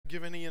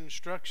give any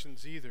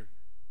instructions either.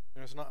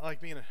 It's not like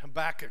being a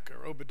Habakkuk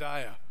or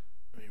Obadiah.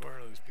 I mean, where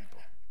are those people?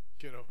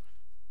 You know,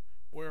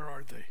 where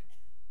are they?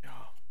 Yeah,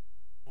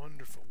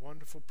 wonderful,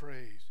 wonderful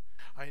praise.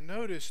 I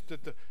noticed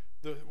that the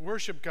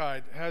worship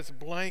guide has a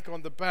blank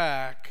on the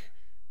back,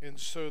 and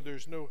so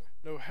there's no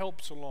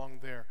helps along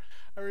there.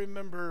 I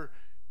remember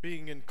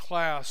being in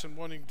class and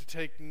wanting to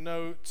take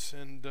notes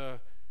and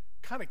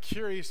kind of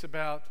curious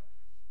about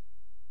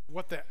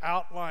what the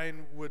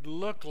outline would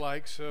look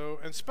like. So,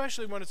 and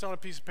especially when it's on a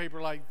piece of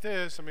paper like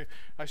this, I mean,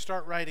 I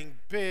start writing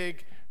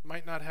big,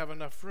 might not have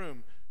enough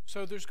room.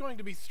 So there's going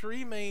to be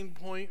 3 main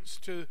points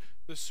to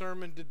the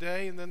sermon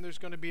today, and then there's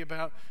going to be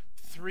about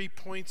 3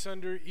 points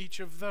under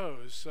each of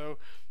those. So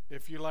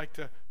if you like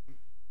to,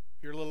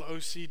 if you're a little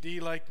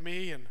OCD like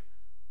me and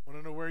want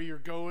to know where you're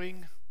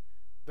going,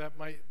 that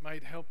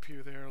might help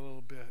you there a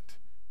little bit.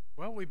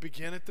 Well, we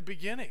begin at the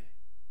beginning.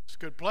 It's a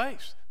good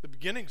place. The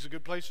beginning's a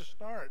good place to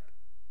start.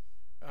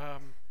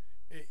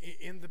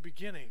 In the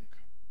beginning,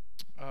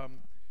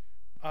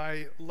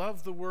 I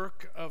love the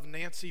work of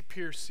Nancy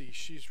Pearcey.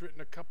 She's written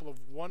a couple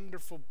of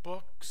wonderful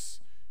books.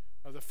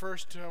 The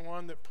first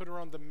one that put her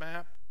on the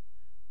map,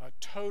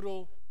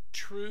 Total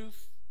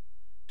Truth.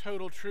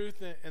 Total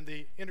Truth, and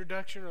the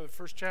introduction or the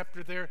first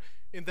chapter there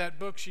in that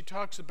book, she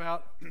talks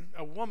about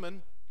a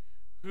woman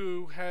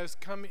who has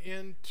come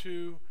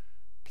into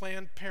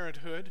Planned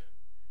Parenthood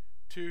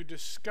to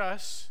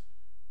discuss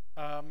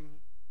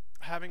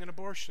having an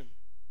abortion.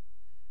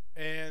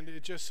 And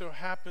it just so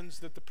happens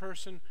that the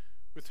person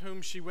with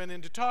whom she went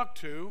in to talk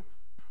to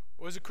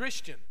was a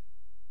Christian.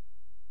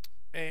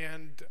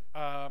 And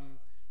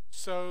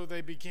so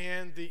they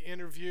began the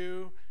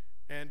interview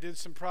and did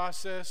some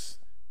process.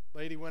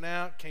 Lady went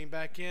out, came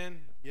back in.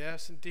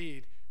 Yes,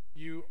 indeed,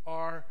 you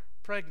are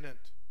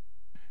pregnant.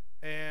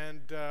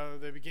 And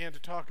they began to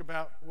talk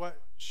about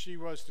what she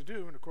was to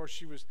do. And of course,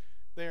 she was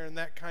there in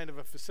that kind of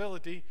a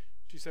facility.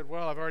 She said,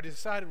 well, I've already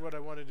decided what I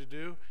wanted to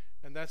do,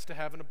 and that's to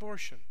have an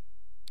abortion.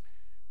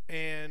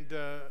 And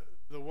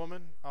the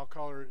woman, I'll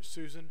call her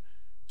Susan,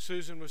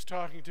 was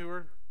talking to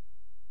her,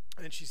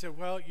 and she said,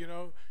 well, you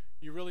know,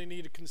 you really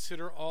need to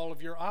consider all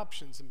of your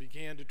options, and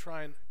began to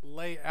try and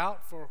lay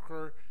out for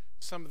her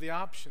some of the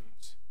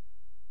options.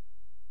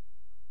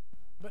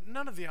 But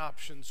none of the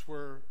options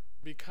were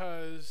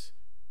because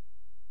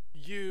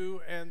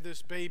you and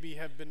this baby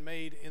have been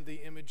made in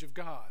the image of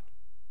God.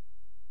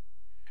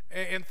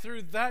 And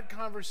through that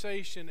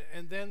conversation,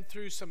 and then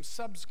through some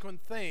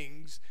subsequent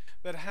things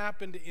that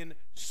happened in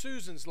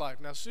Susan's life.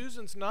 Now,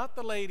 Susan's not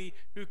the lady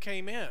who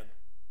came in.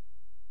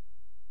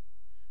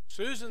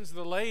 Susan's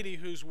the lady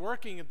who's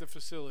working at the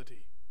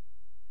facility.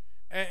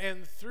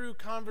 And through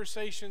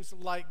conversations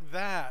like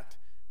that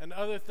and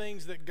other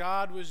things that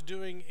God was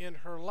doing in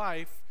her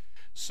life,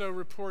 so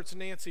reports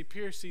Nancy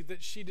Pearcey,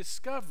 that she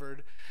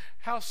discovered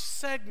how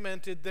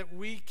segmented that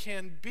we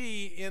can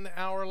be in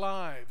our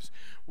lives.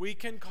 We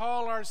can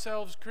call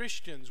ourselves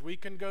Christians. We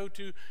can go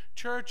to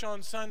church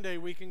on Sunday.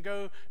 We can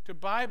go to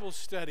Bible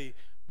study.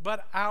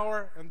 But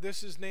and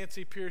this is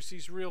Nancy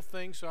Pearcey's real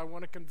thing, so I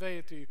want to convey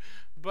it to you,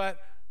 but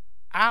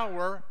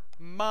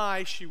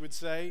she would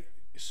say,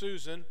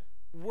 Susan,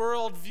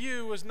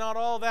 worldview was not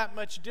all that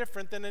much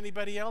different than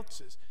anybody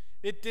else's.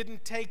 It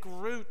didn't take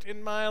root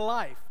in my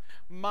life.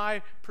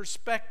 My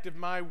perspective,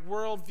 my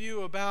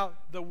worldview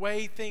about the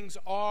way things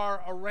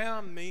are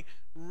around me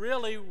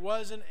really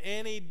wasn't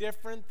any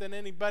different than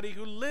anybody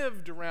who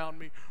lived around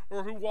me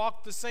or who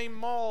walked the same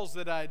malls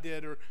that I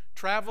did or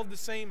traveled the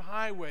same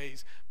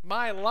highways.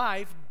 My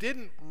life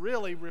didn't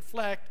really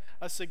reflect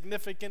a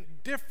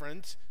significant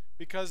difference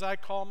because I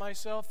call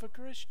myself a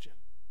Christian.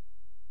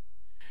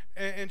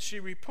 And she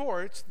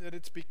reports that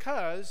it's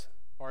because,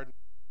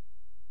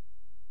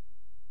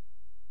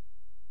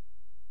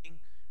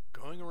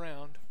 going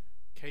around,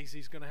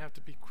 Casey's going to have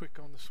to be quick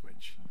on the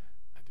switch.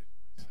 I did it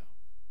myself.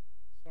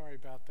 Sorry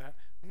about that.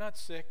 I'm not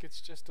sick. It's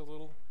just a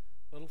little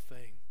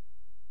thing.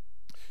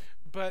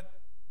 But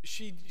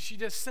she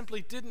just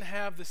simply didn't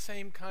have the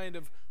same kind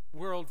of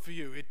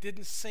worldview. It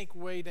didn't sink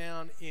way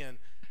down in.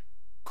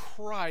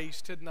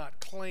 Christ had not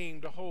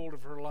claimed a hold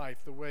of her life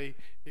the way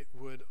it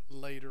would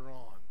later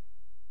on.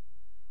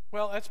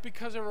 Well, that's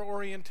because of her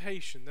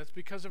orientation. That's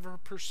because of her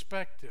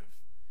perspective.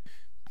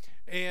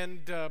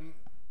 And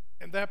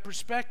that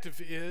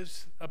perspective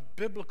is a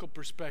biblical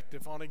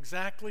perspective on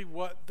exactly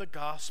what the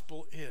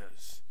gospel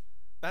is.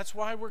 That's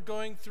why we're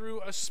going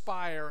through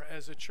Aspire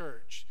as a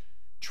church,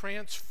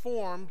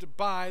 transformed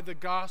by the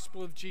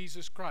gospel of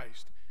Jesus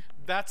Christ.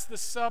 That's the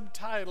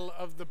subtitle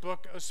of the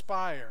book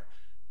Aspire,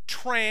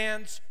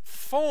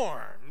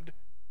 transformed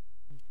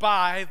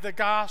by the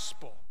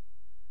gospel.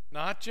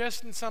 Not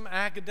just in some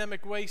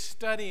academic way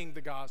studying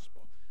the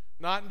gospel,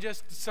 not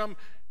just some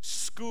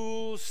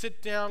school,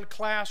 sit-down,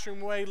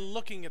 classroom way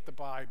looking at the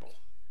Bible,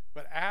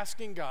 but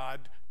asking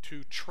God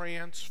to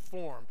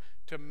transform,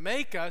 to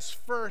make us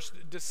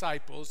first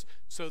disciples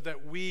so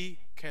that we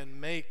can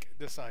make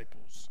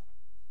disciples.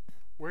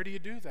 Where do you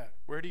do that?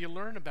 Where do you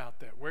learn about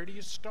that? Where do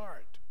you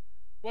start?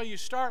 Well, you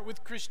start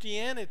with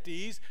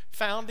Christianity's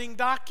founding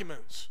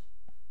documents.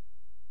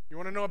 You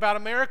want to know about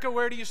America?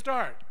 Where do you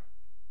start?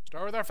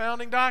 Start with our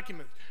founding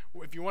documents.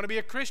 If you want to be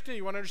a Christian,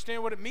 you want to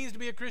understand what it means to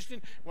be a Christian,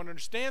 you want to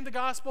understand the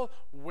gospel,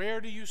 where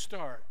do you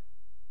start?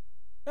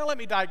 Now let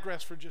me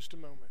digress for just a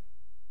moment.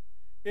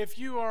 If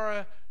you are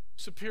a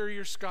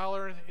superior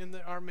scholar in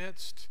our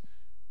midst,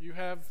 you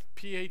have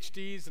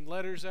PhDs and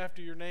letters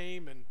after your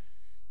name, and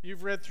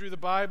you've read through the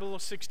Bible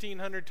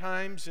 1,600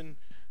 times in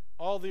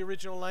all the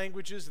original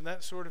languages and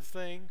that sort of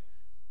thing,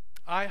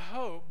 I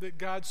hope that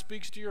God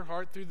speaks to your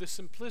heart through the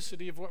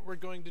simplicity of what we're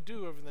going to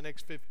do over the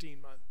next 15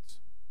 months.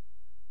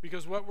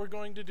 Because what we're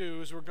going to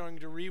do is we're going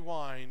to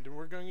rewind, and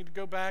we're going to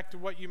go back to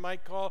what you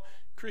might call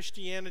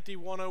Christianity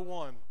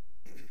 101.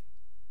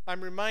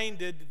 I'm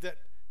reminded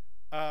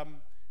that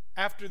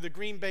after the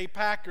Green Bay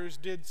Packers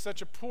did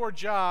such a poor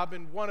job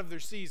in one of their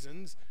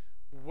seasons,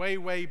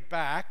 way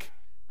back,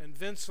 and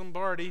Vince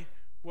Lombardi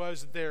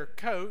was their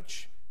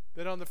coach,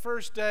 that on the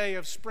first day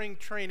of spring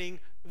training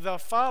the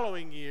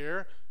following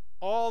year,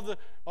 all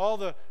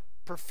the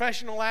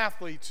professional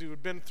athletes who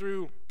had been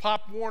through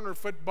Pop Warner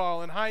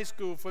football and high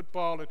school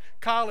football and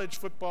college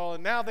football,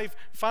 and now they've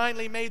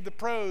finally made the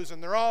pros,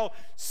 and they're all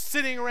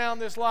sitting around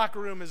this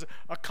locker room as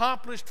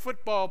accomplished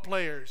football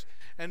players.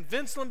 And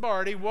Vince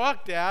Lombardi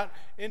walked out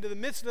into the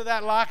midst of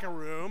that locker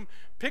room,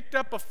 picked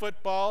up a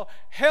football,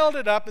 held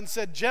it up, and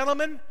said,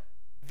 "Gentlemen,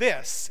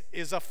 this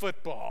is a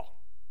football."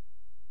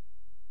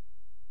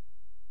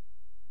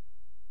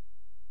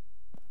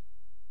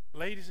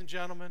 Ladies and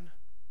gentlemen,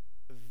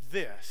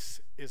 this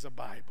is a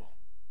Bible.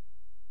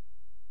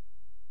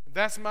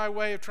 That's my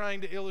way of trying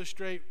to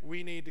illustrate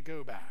we need to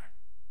go back.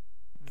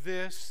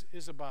 This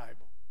is a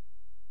Bible.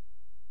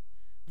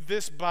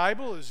 This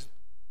Bible is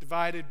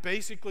divided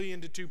basically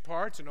into two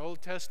parts, an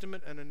Old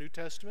Testament and a New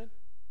Testament.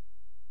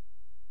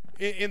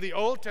 In the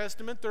Old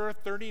Testament, there are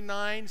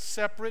 39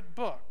 separate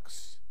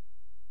books.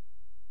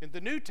 In the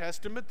New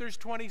Testament, there's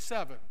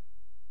 27.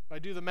 If I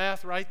do the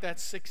math right,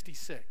 that's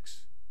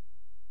 66.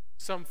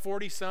 Some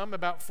 40-some,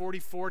 about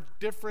 44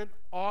 different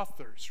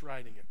authors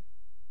writing it.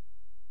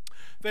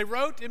 They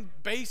wrote in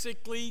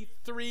basically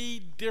 3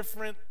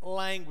 different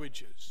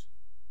languages.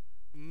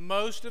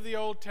 Most of the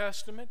Old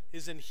Testament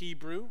is in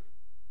Hebrew,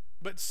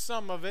 but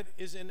some of it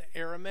is in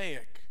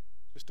Aramaic,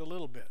 just a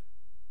little bit.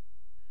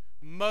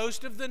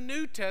 Most of the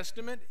New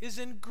Testament is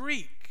in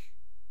Greek,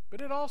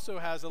 but it also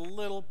has a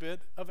little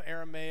bit of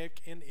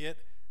Aramaic in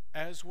it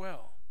as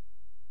well.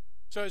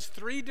 So it's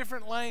 3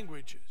 different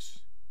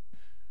languages.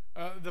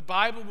 The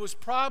Bible was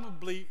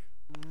probably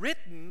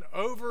written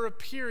over a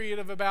period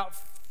of about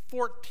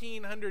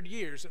 1,400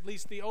 years, at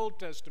least the Old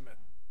Testament.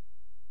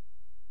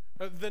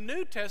 The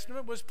New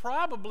Testament was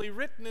probably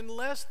written in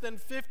less than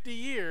 50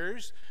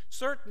 years,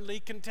 certainly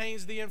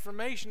contains the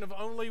information of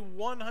only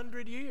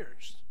 100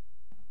 years.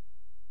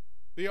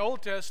 The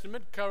Old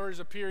Testament covers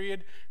a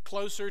period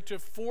closer to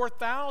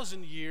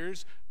 4,000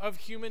 years of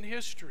human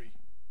history.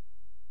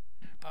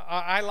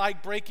 I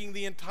like breaking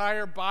the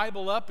entire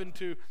Bible up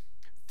into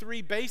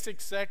 3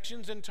 basic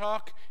sections and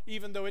talk,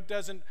 even though it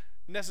doesn't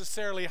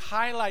necessarily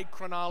highlight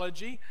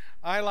chronology,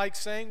 I like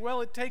saying,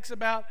 well, it takes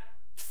about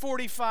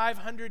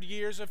 4,500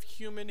 years of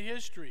human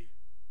history.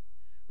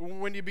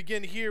 When you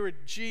begin here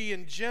at G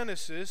in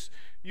Genesis,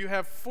 you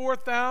have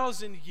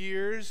 4,000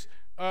 years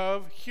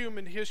of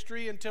human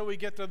history until we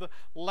get to the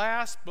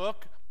last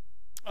book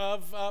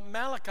of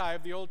Malachi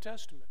of the Old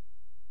Testament.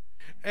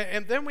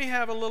 And then we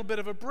have a little bit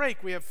of a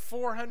break. We have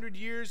 400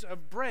 years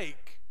of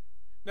break.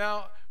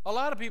 Now, a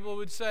lot of people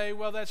would say,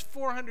 well, that's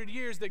 400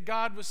 years that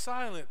God was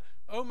silent.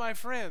 Oh, my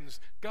friends,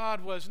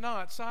 God was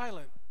not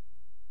silent.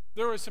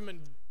 There were some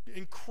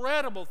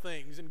incredible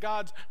things in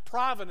God's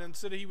providence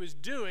that he was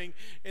doing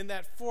in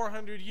that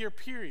 400-year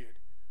period.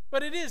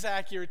 But it is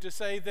accurate to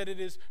say that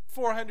it is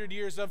 400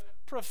 years of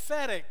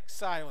prophetic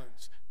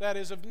silence, that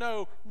is, of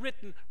no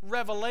written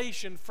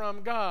revelation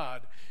from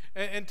God,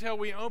 until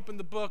we open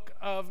the book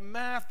of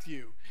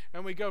Matthew.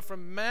 And we go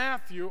from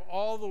Matthew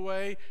all the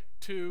way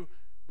to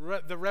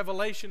the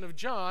revelation of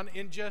John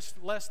in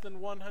just less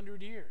than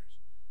 100 years.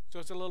 So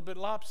it's a little bit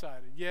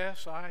lopsided.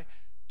 Yes, I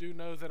do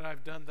know that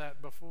I've done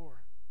that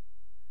before.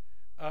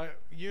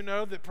 You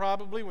know that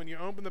probably when you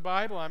open the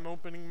Bible, I'm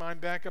opening mine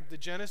back up to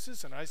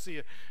Genesis, and I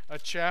see a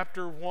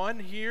chapter 1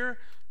 here.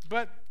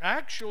 But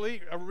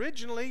actually,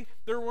 originally,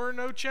 there were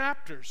no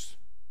chapters.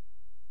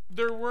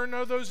 There were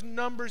no those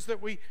numbers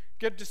that we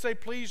get to say,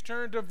 please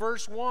turn to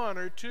verse 1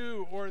 or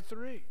 2 or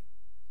 3.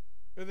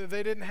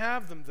 They didn't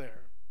have them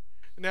there.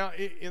 Now,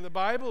 in the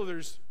Bible,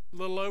 there's a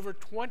little over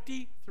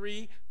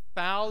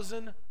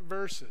 23,000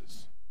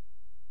 verses.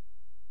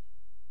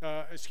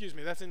 Excuse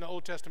me, that's in the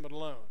Old Testament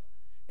alone.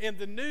 In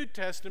the New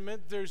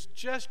Testament, there's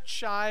just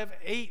shy of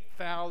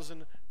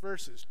 8,000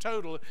 verses.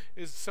 Total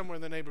is somewhere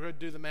in the neighborhood,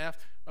 do the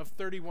math, of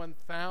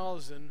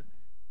 31,000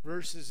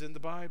 verses in the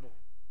Bible.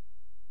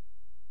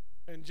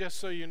 And just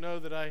so you know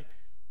that I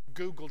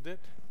Googled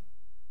it,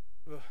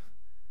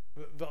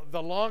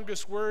 the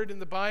longest word in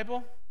the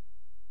Bible,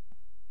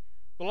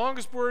 the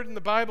longest word in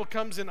the Bible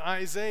comes in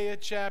Isaiah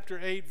chapter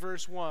 8,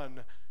 verse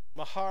 1,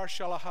 Mahar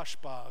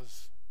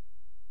Shalahashbaz.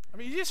 I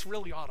mean, you just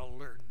really ought to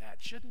learn that,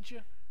 shouldn't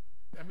you?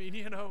 I mean,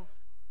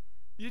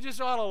 you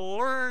just ought to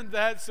learn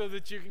that so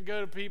that you can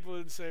go to people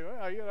and say,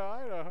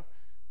 well,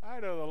 I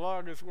know the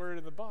longest word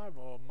in the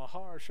Bible,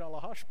 Mahar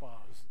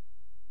Shalahashbaz.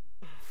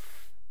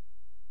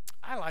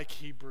 I like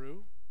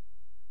Hebrew.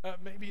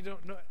 Maybe you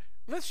don't know.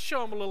 Let's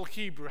show them a little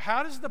Hebrew.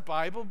 How does the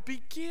Bible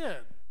begin?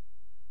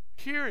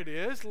 Here it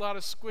is, a lot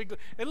of squiggly.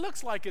 It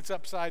looks like it's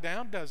upside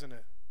down, doesn't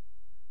it?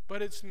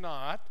 But it's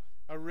not.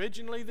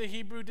 Originally, the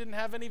Hebrew didn't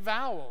have any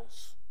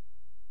vowels.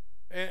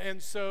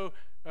 And so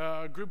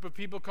a group of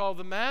people called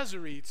the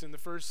Masoretes in the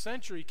first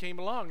century came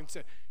along and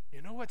said,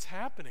 you know what's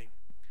happening?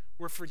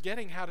 We're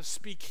forgetting how to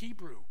speak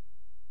Hebrew.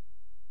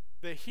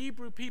 The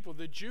Hebrew people,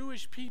 the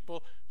Jewish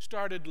people,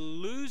 started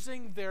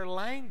losing their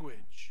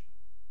language.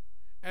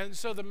 And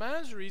so the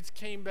Masoretes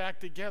came back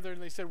together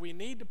and they said, we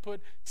need to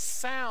put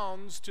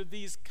sounds to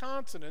these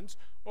consonants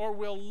or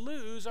we'll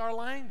lose our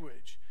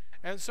language.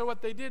 And so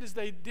what they did is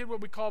they did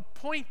what we call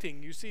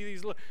pointing. You see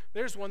these,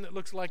 there's one that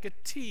looks like a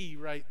T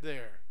right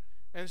there.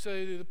 And so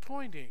they do the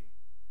pointing.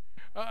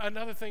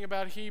 Another thing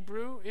about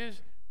Hebrew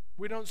is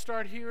we don't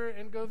start here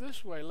and go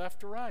this way, left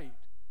to right.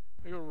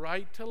 We go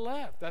right to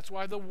left. That's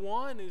why the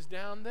one is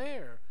down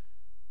there.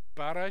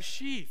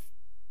 Barashith,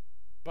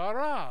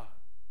 bara,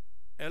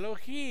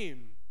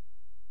 Elohim,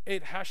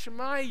 et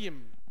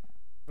hashemayim,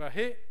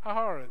 vahit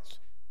haaretz.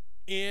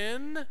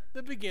 In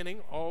the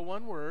beginning, all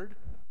one word,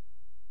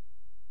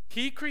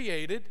 he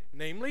created,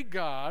 namely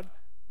God,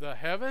 the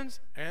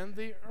heavens and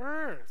the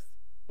earth.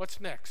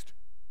 What's next?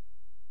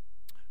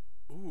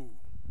 Ooh,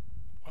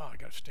 wow, I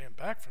got to stand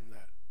back from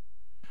that.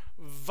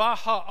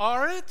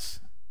 Vahaaretz,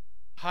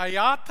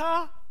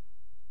 hayata,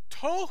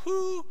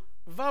 tohu,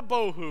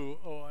 vabohu.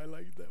 Oh, I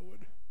like that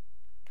one.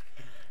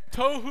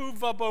 Tohu,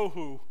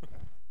 vabohu.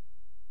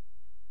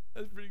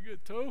 That's pretty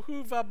good.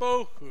 Tohu,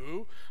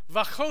 vabohu,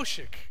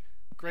 vachoshik.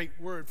 Great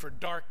word for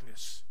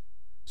darkness.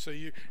 So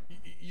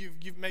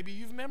maybe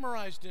you've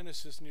memorized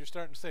Genesis and you're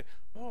starting to say,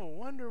 oh,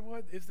 wonder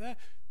what is that?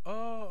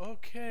 Oh,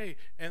 okay.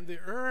 And the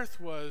earth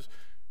was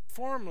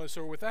formless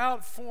or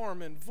without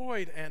form and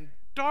void, and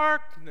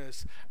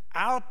darkness,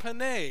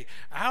 alpane,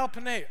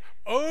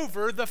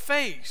 over the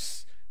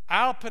face,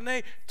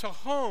 alpane, to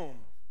home,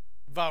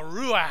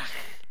 varuach,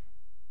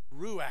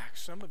 ruach.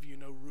 Some of you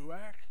know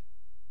ruach,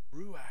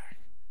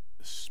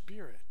 the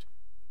spirit,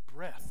 the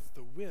breath,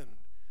 the wind.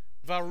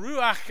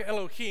 Varuach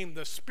Elohim,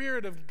 the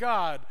Spirit of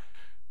God,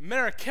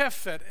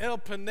 merakefet el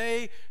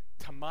panei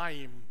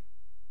tamayim,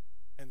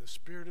 and the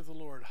Spirit of the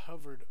Lord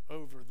hovered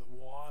over the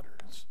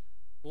waters.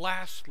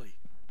 Lastly,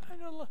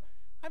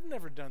 I've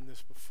never done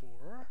this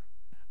before.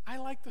 I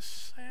like the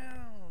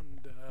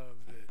sound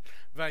of it.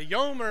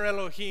 Vayomer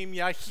Elohim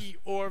yahi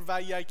or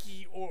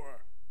vayahi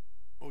or.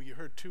 Oh, you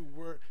heard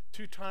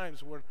two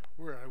times word.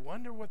 I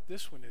wonder what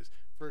this one is.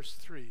 Verse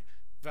 3.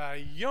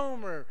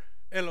 Vayomer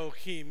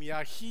Elohim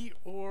yahi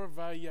or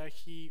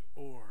vayahi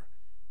or.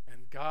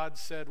 And God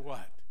said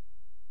what?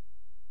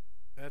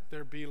 Let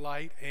there be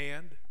light,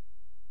 and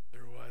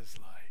there was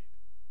light.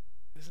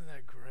 Isn't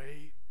that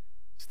great?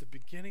 It's the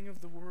beginning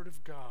of the Word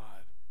of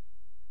God.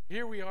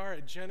 Here we are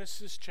at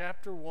Genesis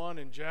chapter 1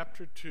 and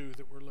chapter 2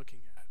 that we're looking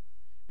at.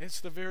 It's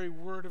the very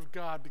Word of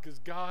God because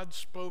God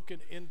spoke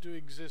it into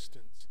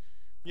existence.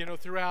 You know,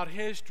 throughout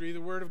history,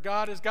 the Word of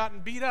God has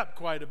gotten beat up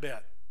quite a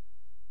bit.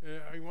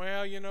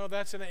 Well, you know,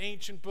 that's an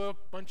ancient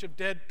book, bunch of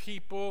dead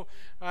people.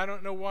 I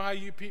don't know why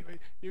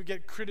you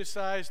get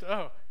criticized.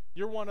 Oh,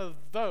 you're one of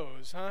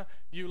those, huh?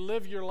 You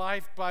live your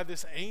life by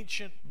this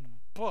ancient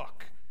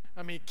book.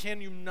 I mean,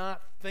 can you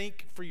not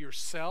think for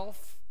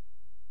yourself?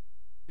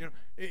 You know,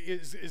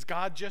 is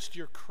God just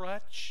your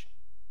crutch?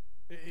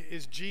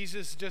 Is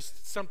Jesus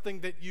just something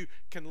that you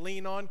can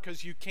lean on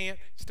because you can't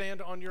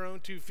stand on your own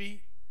 2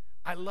 feet?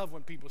 I love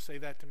when people say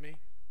that to me.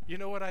 You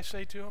know what I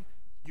say to them?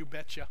 You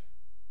betcha.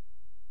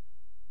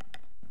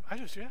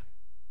 Yeah,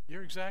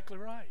 you're exactly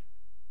right.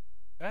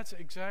 That's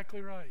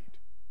exactly right.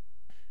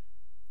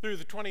 Through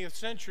the 20th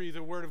century,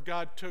 the Word of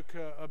God took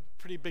a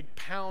pretty big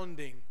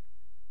pounding.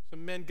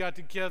 Some men got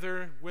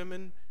together,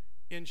 women,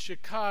 in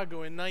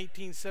Chicago in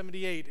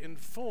 1978 and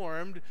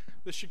formed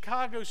the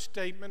Chicago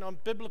Statement on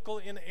Biblical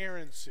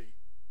Inerrancy.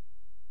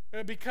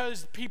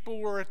 Because people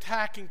were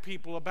attacking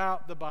people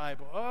about the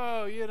Bible.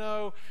 Oh, you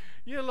know,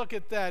 you look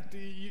at that.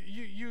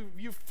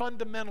 You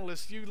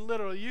fundamentalists,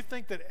 you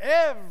think that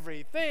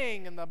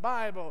everything in the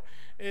Bible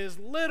is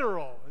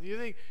literal.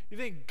 You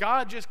think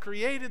God just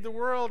created the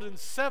world in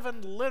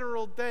 7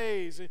 literal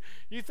days.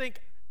 You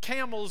think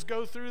camels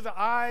go through the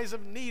eyes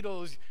of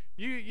needles.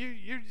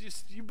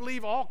 You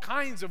believe all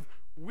kinds of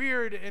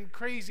weird and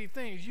crazy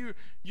things.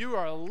 You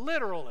are a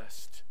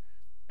literalist.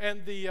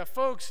 And the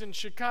folks in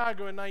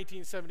Chicago in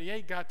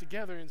 1978 got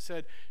together and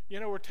said, you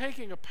know, we're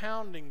taking a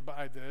pounding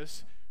by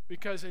this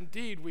because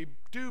indeed we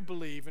do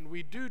believe and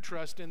we do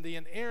trust in the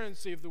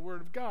inerrancy of the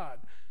Word of God.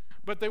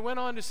 But they went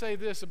on to say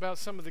this about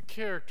some of the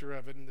character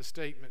of it in the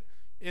statement.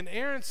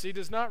 Inerrancy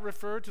does not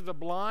refer to the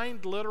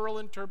blind literal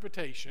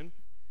interpretation,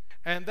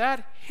 and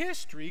that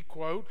history,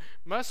 quote,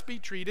 must be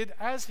treated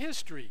as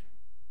history.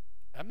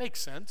 That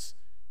makes sense.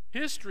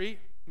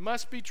 History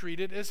must be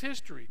treated as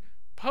history.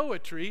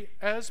 poetry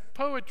as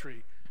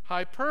poetry,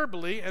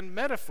 hyperbole and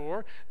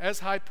metaphor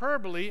as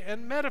hyperbole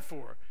and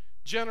metaphor,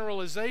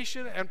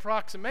 generalization and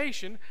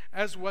approximation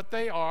as what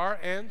they are,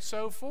 and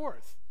so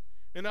forth.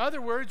 In other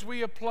words,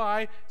 we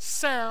apply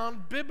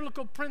sound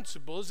biblical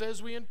principles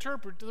as we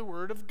interpret the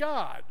Word of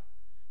God.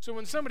 So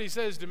when somebody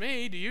says to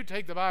me, do you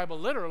take the Bible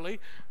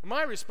literally?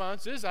 My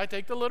response is, I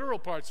take the literal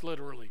parts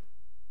literally.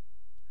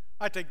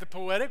 I take the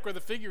poetic or the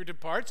figurative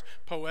parts,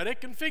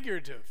 poetic and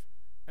figurative.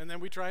 And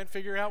then we try and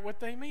figure out what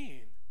they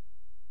mean.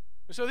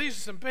 So these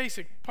are some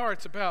basic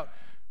parts about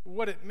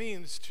what it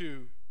means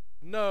to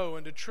know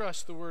and to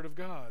trust the Word of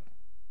God.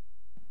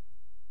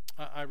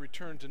 I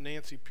return to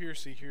Nancy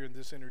Piercy here in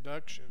this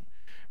introduction,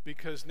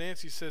 because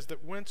Nancy says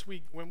that when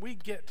we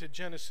get to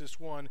Genesis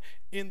 1,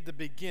 in the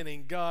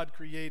beginning God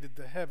created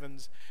the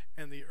heavens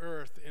and the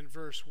earth in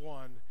verse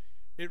 1,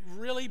 it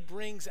really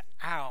brings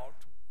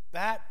out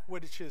that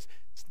which is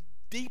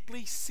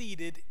deeply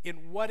seated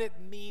in what it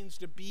means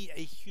to be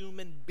a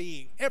human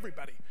being.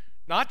 Everybody,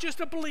 not just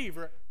a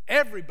believer,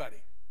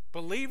 everybody,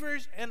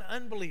 believers and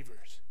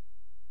unbelievers.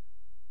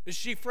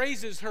 She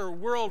phrases her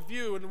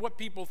worldview and what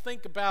people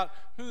think about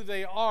who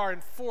they are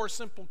in 4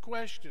 simple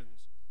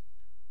questions.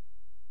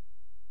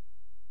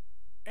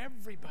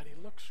 Everybody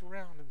looks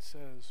around and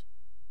says,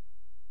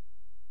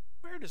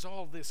 where does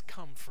all this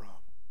come from?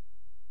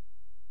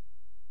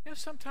 You know,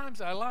 sometimes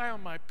I lie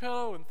on my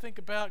pillow and think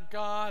about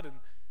God, and,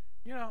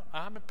 you know,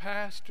 I'm a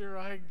pastor,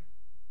 I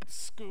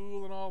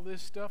school and all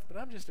this stuff, but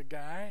I'm just a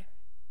guy.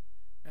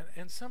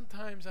 And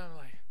sometimes I'm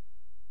like,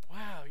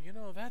 wow, you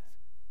know,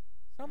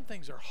 some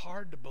things are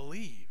hard to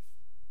believe.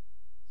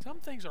 Some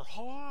things are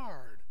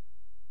hard.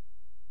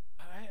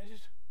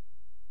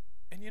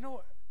 And you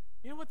know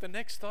what the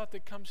next thought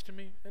that comes to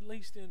me, at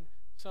least in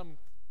some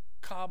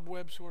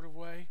cobweb sort of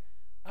way,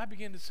 I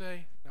begin to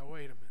say, now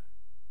wait a minute.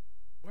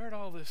 Where'd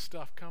all this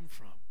stuff come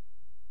from?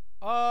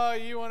 Oh,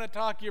 you want to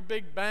talk your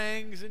big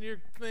bangs and your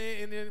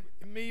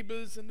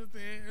amoebas and the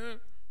thing.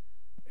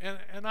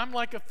 And I'm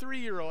like a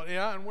 3-year-old.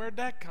 Yeah, and where'd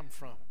that come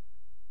from?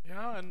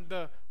 Yeah, and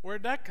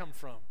where'd that come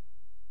from?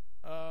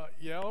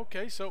 Yeah,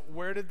 okay, so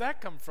where did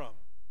that come from?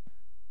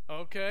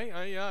 Okay,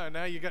 yeah,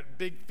 now you got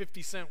big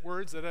 50-cent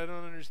words that I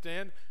don't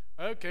understand.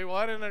 Okay, well,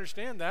 I didn't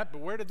understand that, but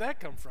where did that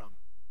come from?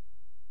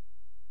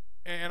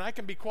 And I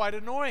can be quite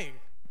annoying,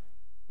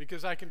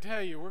 because I can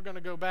tell you we're going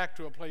to go back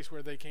to a place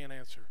where they can't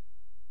answer.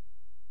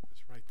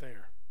 It's right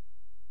there.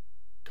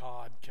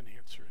 God can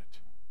answer it.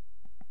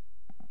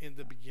 In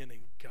the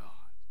beginning, God.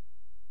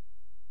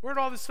 Where did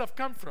all this stuff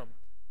come from?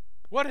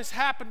 What has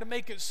happened to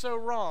make it so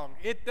wrong?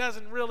 It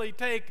doesn't really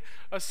take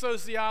a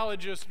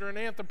sociologist or an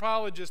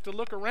anthropologist to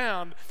look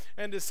around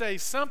and to say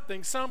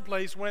something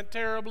someplace went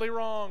terribly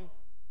wrong.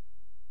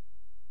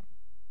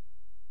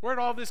 Where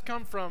did all this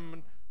come from?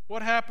 And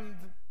what happened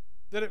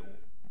that it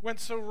went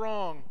so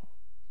wrong?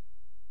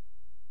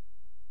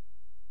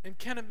 And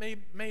can it be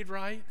made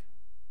right?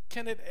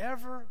 Can it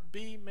ever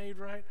be made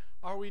right?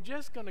 Are we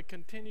just going to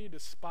continue to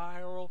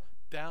spiral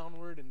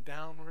downward and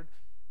downward?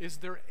 Is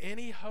there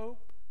any hope?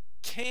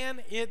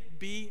 Can it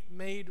be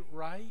made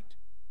right?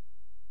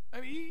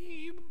 I mean,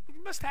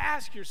 you must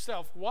ask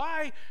yourself,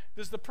 why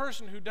does the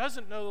person who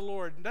doesn't know the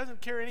Lord and doesn't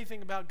care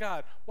anything about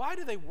God, why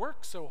do they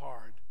work so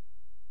hard?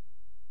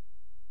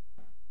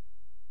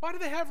 Why do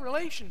they have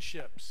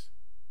relationships?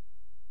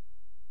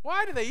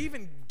 Why do they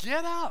even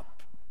get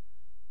up?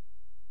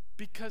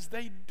 Because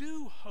they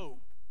do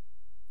hope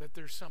that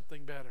there's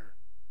something better.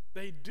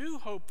 They do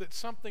hope that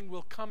something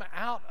will come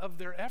out of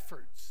their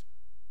efforts.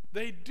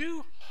 They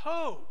do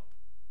hope.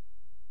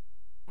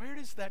 Where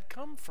does that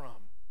come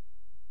from?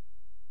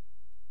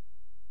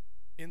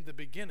 In the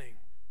beginning,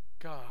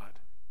 God.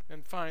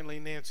 And finally,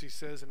 Nancy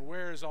says, and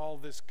where is all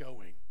this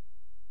going?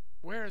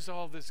 Where is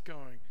all this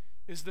going?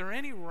 Is there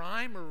any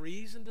rhyme or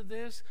reason to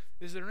this?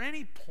 Is there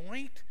any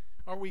point?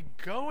 Are we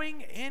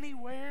going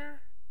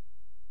anywhere?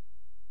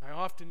 I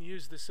often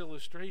use this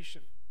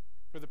illustration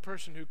for the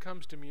person who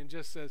comes to me and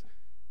just says,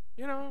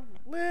 you know,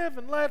 live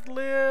and let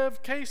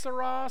live, que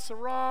sera,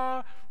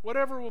 sera,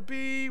 whatever will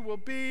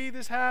be,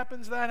 this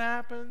happens, that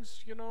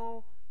happens, you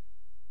know.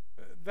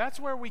 That's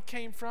where we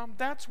came from,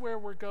 that's where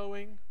we're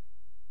going.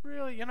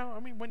 Really, you know, I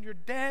mean, when you're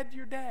dead,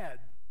 you're dead.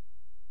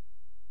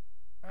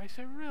 I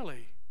say,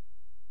 really?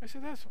 I say,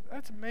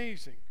 that's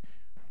amazing.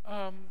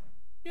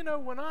 You know,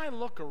 when I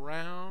look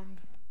around,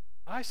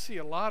 I see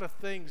a lot of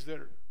things that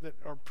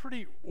are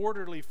pretty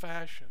orderly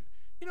fashion.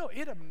 You know,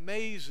 it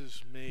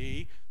amazes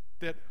me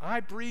that I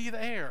breathe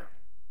air.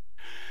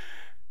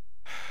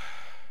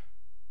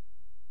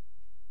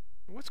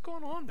 What's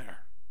going on there?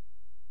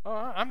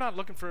 I'm not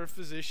looking for a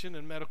physician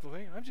and medical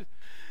thing.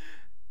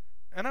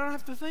 And I don't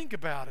have to think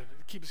about it.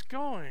 It keeps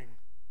going.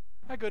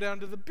 I go down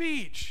to the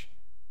beach.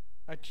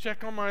 I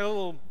check on my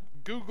little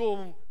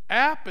Google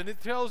app, and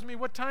it tells me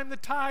what time the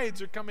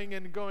tides are coming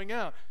in and going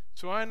out.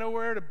 So I know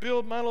where to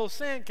build my little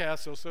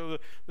sandcastle so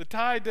the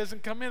tide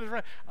doesn't come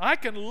in. I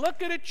can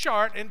look at a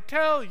chart and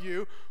tell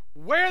you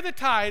where the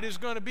tide is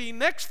going to be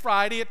next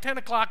Friday at 10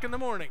 o'clock in the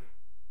morning.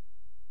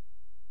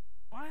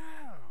 Wow.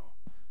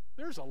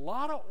 There's a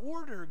lot of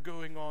order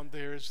going on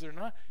there, is there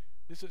not?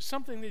 Is it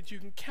something that you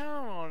can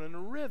count on in a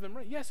rhythm?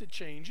 Yes, it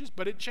changes,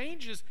 but it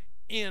changes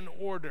in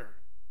order.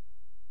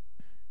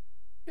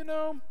 You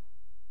know,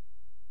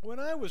 when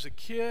I was a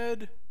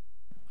kid,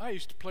 I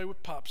used to play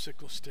with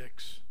popsicle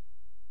sticks.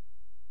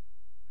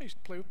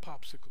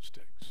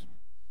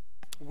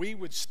 We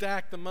would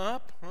stack them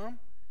up, huh?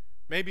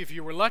 Maybe if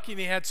you were lucky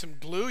and you had some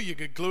glue, you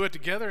could glue it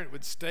together and it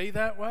would stay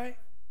that way.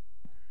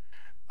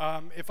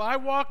 If I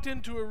walked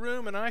into a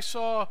room and I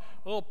saw a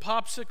little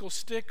popsicle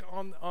stick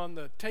on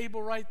the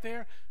table right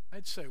there,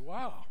 I'd say,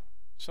 wow,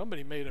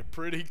 somebody made a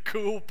pretty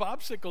cool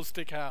popsicle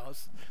stick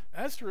house.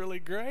 That's really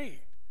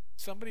great.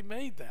 Somebody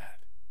made that.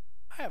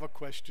 I have a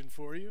question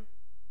for you.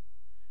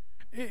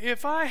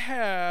 If I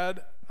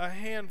had a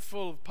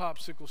handful of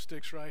popsicle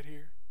sticks right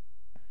here,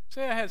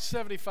 say I had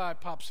 75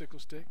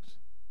 popsicle sticks,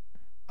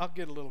 I'll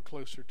get a little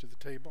closer to the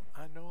table.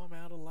 I know I'm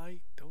out of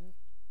light. Don't.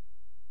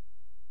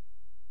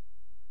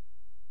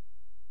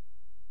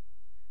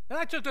 And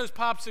I took those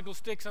popsicle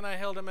sticks and I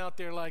held them out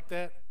there like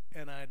that,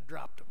 and I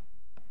dropped them.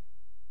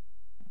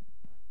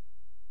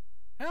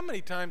 How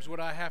many times would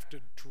I have to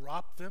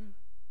drop them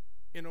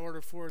in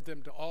order for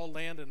them to all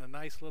land in a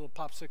nice little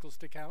popsicle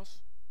stick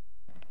house?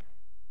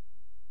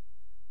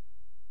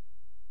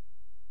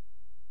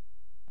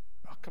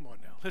 Oh, come on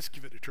now. Let's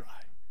give it a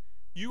try.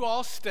 You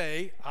all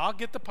stay. I'll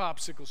get the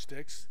popsicle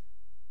sticks.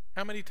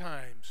 How many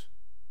times?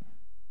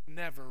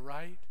 Never,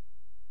 right?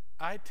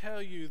 I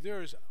tell you,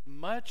 there is a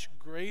much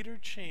greater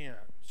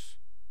chance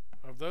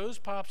of those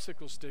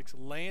popsicle sticks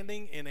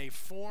landing in a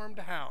formed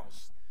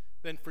house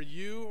than for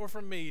you or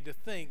for me to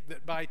think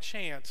that by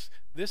chance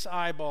this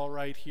eyeball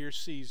right here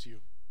sees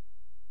you.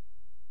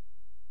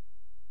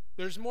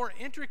 There's more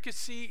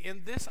intricacy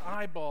in this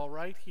eyeball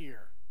right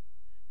here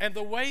and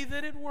the way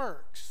that it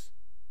works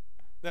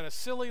than a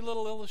silly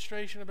little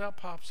illustration about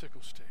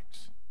popsicle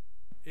sticks.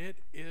 It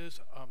is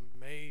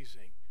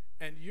amazing.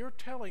 And you're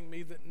telling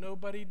me that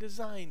nobody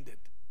designed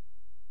it.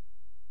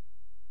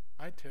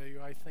 I tell you,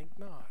 I think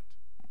not.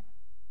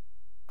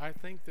 I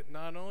think that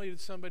not only did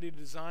somebody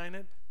design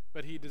it,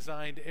 but he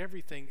designed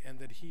everything and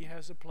that he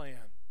has a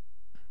plan.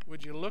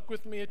 Would you look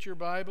with me at your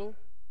Bible?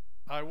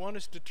 I want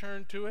us to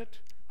turn to it.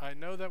 I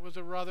know that was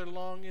a rather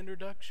long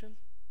introduction.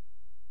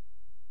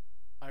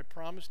 I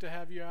promise to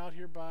have you out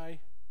here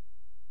by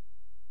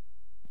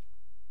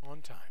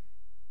on time.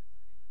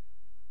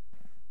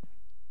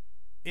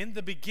 In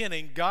the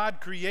beginning, God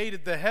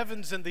created the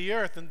heavens and the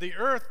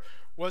earth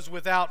was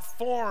without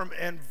form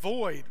and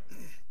void,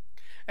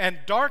 and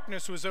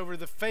darkness was over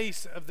the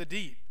face of the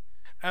deep,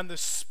 and the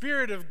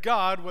Spirit of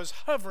God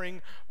was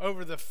hovering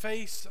over the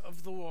face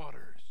of the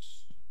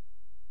waters.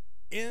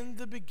 In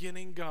the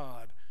beginning,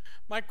 God.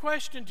 My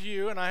question to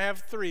you, and I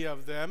have 3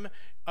 of them,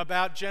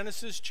 about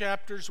Genesis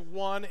chapters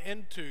 1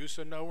 and 2,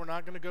 so no, we're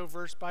not going to go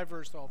verse by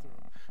verse all through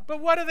them. But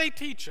what do they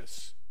teach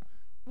us?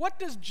 What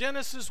does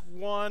Genesis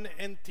 1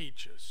 and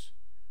teach us?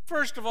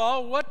 First of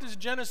all, what does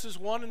Genesis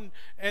 1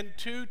 and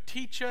 2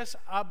 teach us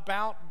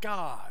about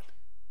God?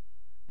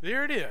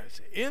 There it is.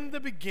 In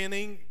the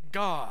beginning,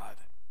 God.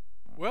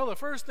 Well, the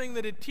first thing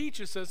that it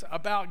teaches us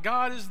about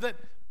God is that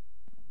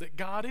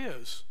God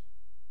is.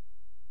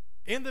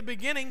 In the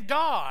beginning,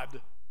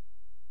 God.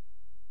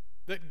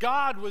 That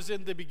God was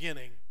in the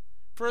beginning.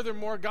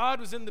 Furthermore,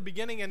 God was in the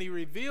beginning and he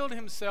revealed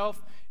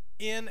himself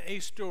in a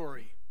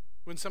story.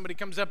 When somebody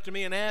comes up to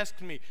me and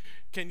asks me,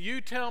 can you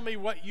tell me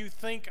what you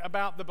think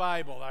about the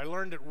Bible? I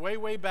learned it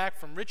way back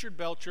from Richard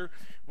Belcher,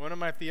 one of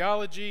my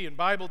theology and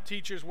Bible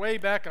teachers way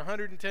back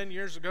 110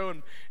 years ago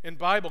in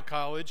Bible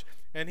college.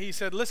 And he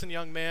said, listen,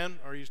 young man,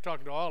 or he's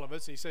talking to all of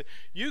us, he said,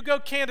 you go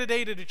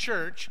candidate at a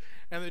church,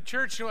 and the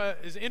church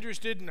is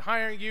interested in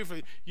hiring you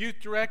for youth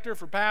director,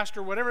 for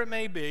pastor, whatever it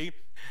may be,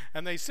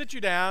 and they sit you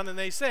down and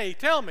they say,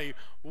 tell me,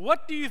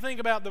 what do you think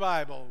about the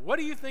Bible? What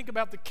do you think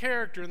about the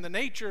character and the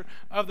nature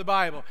of the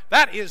Bible?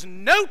 That is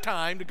no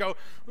time to go,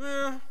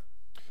 well,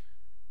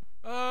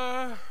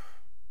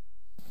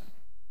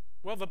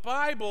 the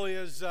Bible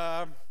is,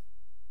 and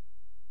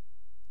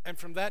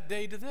from that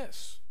day to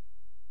this,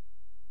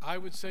 I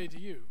would say to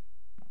you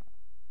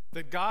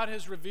that God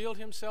has revealed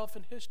himself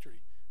in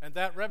history, and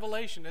that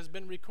revelation has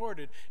been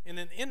recorded in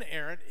an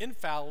inerrant,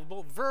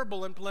 infallible,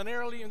 verbal, and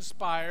plenarily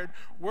inspired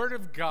Word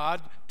of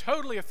God,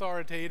 totally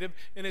authoritative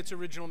in its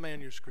original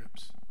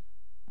manuscripts.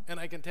 And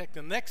I can take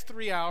the next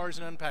 3 hours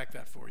and unpack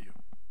that for you.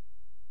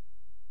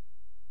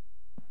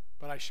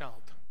 But I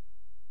shan't.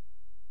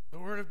 The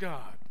Word of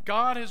God.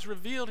 God has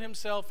revealed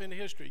himself in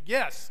history.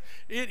 Yes,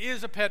 it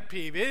is a pet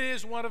peeve. It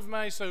is one of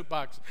my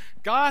soapboxes.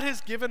 God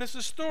has given us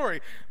a story.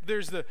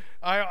 There's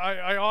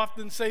I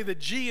often say the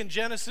G in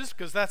Genesis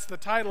because that's the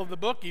title of the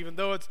book, even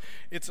though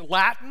it's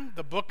Latin.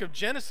 The book of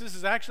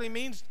Genesis actually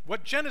means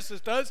what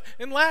Genesis does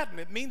in Latin.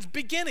 It means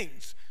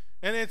beginnings.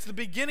 And it's the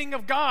beginning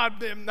of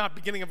God, not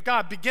beginning of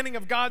God, beginning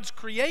of God's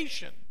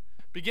creation.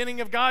 Beginning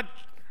of God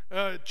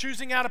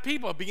choosing out a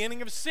people,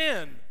 beginning of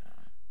sin.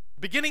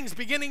 Beginnings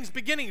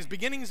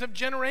of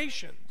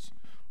generations,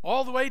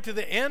 all the way to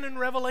the end in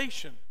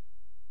Revelation.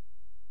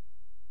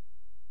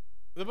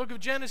 The book of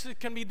Genesis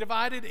can be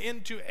divided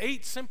into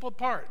 8 simple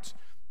parts.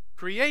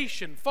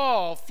 Creation,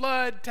 fall,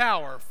 flood,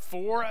 tower.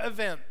 4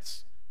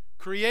 events.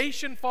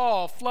 Creation,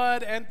 fall,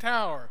 flood, and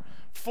tower.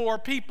 4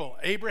 people.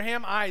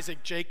 Abraham,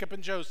 Isaac, Jacob,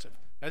 and Joseph.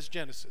 That's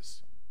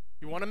Genesis.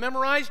 You want to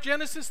memorize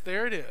Genesis?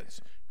 There it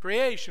is.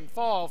 Creation,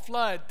 fall,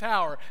 flood,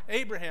 tower.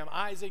 Abraham,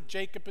 Isaac,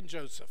 Jacob, and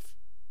Joseph.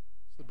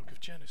 It's the book of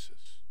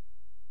Genesis.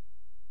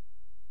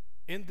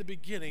 In the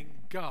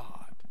beginning,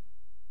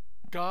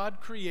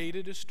 God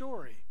created a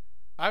story.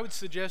 I would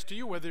suggest to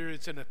you, whether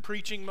it's in a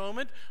preaching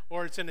moment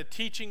or it's in a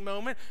teaching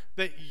moment,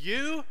 that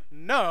you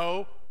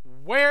know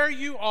where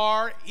you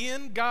are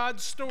in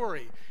God's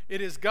story. It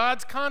is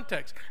God's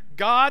context.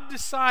 God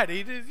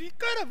decided. He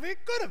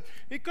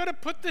could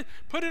have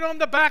put it on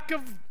the back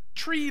of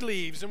tree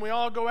leaves, and we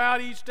all go out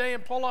each day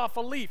and pull off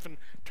a leaf and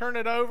turn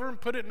it over and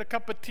put it in a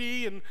cup of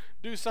tea and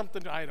do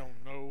something. I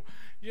don't know.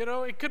 You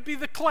know, it could be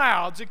the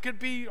clouds. It could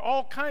be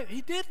all kinds.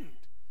 He didn't.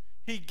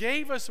 He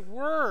gave us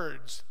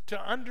words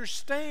to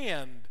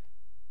understand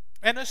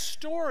and a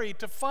story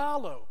to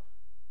follow.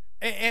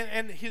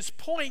 And his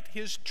point,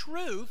 his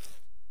truth,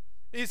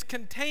 is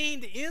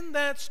contained in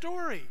that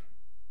story.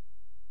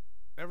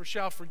 Never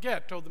shall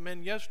forget, told the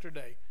men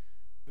yesterday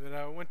that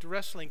I went to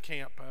wrestling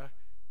camp. I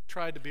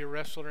tried to be a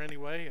wrestler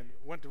anyway, and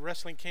went to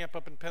wrestling camp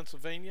up in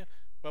Pennsylvania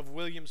above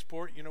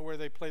Williamsport, you know, where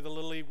they play the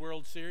Little League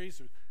World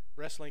Series,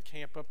 wrestling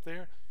camp up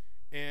there.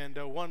 And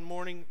one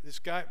morning, this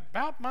guy,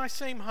 about my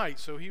same height,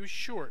 so he was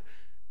short,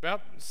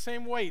 about the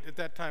same weight at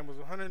that time, was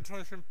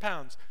 127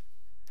 pounds.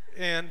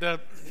 And,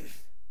 but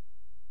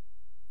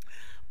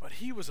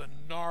he was a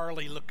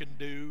gnarly looking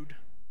dude.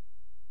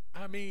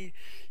 I mean,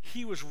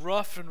 he was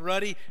rough and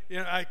ruddy, you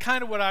know,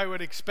 kind of what I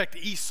would expect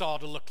Esau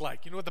to look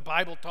like. You know what the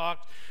Bible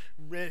talks?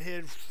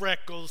 Redhead,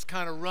 freckles,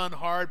 kind of run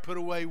hard, put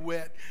away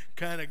wet,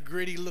 kind of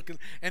gritty looking.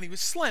 And he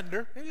was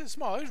slender. He was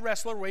small. He was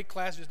wrestler, weight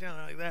class, just down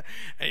like that.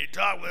 And he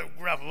talked with a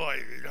gruff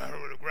voice. He talked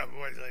with a gruff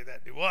voice like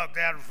that. He walked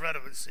out in front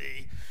of us,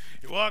 see?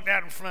 He walked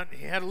out in front, and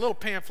he had a little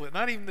pamphlet,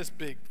 not even this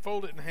big,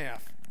 fold it in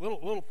half.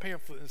 Little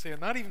pamphlet in his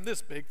hand, not even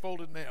this big,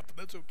 folded in half, but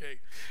that's okay.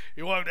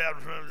 He walked out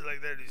in front of us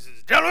like that, and he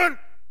says, "Gentlemen,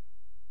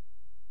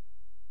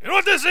 you know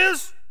what this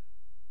is?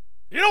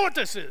 You know what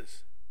this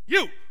is?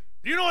 You,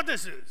 do you know what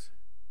this is?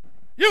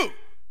 You,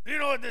 do you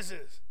know what this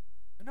is?"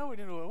 I know we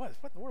didn't know what it was.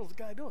 What in the world is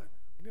the guy doing?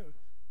 You know,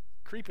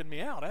 creeping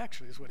me out,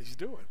 actually, is what he's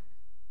doing.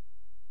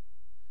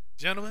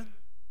 Gentlemen,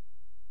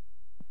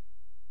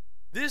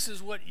 this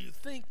is what you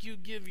think you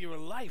give your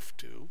life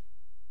to,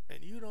 and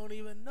you don't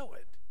even know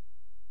it.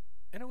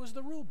 And it was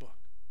the rule book.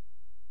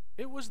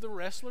 It was the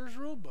wrestler's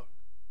rule book.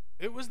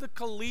 It was the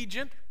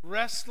collegiate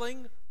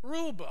wrestling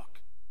rule book.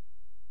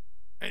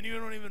 And you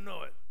don't even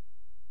know it.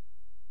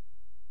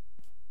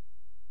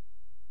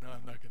 No,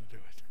 I'm not going to do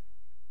it.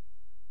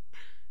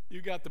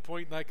 You got the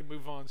point, and I can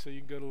move on so you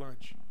can go to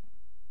lunch.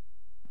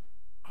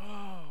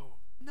 Oh,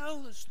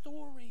 know the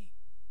story.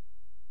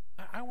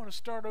 I want to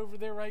start over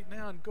there right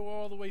now and go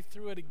all the way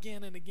through it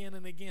again and again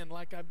and again,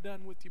 like I've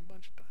done with you a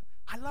bunch of times.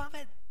 I love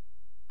it.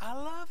 I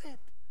love it.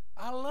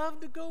 I love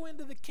to go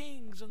into the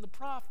kings and the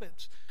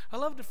prophets. I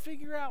love to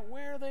figure out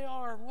where they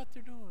are and what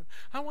they're doing.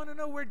 I want to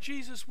know where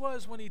Jesus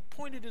was when he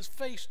pointed his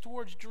face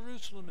towards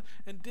Jerusalem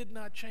and did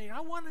not change. I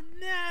want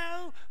to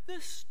know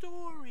the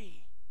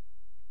story.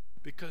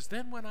 Because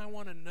then when I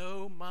want to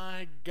know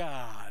my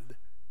God,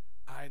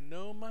 I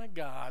know my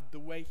God the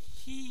way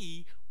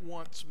he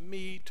wants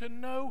me to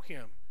know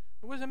him.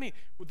 What does that mean?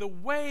 The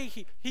way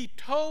he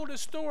told a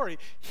story.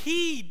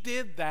 He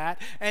did that,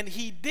 and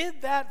he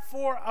did that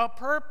for a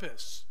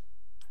purpose.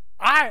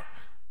 I'm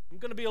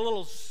going to be a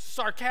little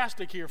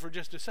sarcastic here for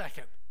just a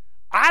second.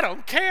 I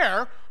don't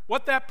care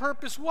what that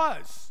purpose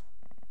was.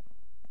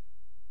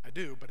 I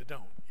do, but I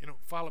don't. You know,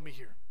 follow me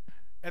here.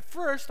 At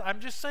first,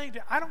 I'm just saying to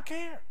you, I don't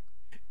care.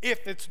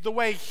 If it's the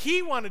way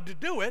he wanted to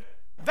do it,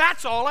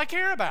 that's all I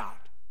care about.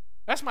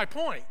 That's my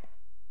point.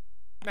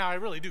 Now, I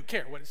really do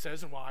care what it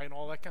says and why and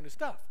all that kind of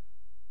stuff.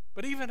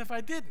 But even if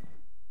I didn't,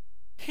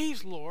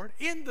 he's Lord.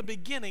 In the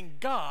beginning,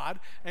 God.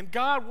 And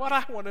God, what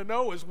I want to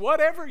know is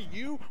whatever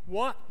you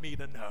want me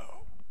to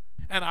know.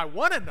 And I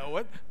want to know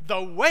it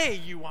the way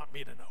you want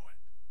me to know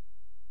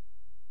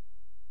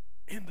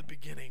it. In the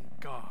beginning,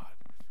 God.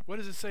 What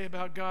does it say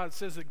about God? It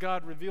says that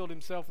God revealed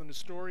himself in the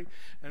story,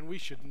 and we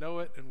should know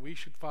it, and we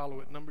should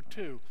follow it. Number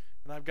 2,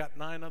 and I've got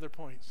 9 other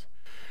points.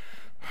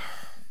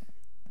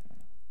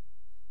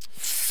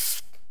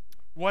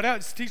 What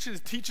else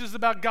teaches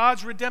about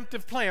God's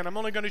redemptive plan? I'm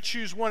only going to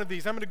choose one of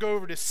these. I'm going to go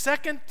over to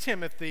 2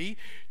 Timothy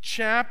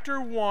chapter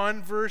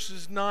 1,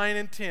 verses 9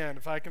 and 10,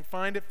 if I can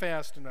find it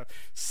fast enough.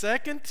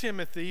 2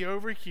 Timothy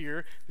over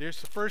here.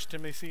 There's the 1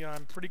 Timothy. See,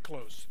 I'm pretty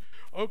close.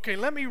 Okay,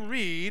 let me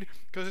read,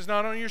 because it's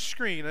not on your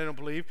screen, I don't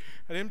believe.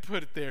 I didn't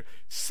put it there.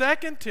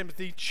 2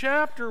 Timothy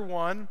chapter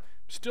 1,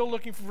 still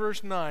looking for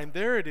verse 9.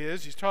 There it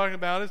is. He's talking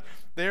about it.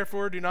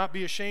 Therefore, do not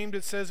be ashamed,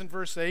 it says in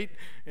verse 8.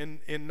 In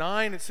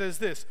 9, it says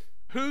this.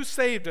 Who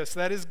saved us?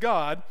 That is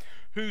God.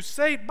 Who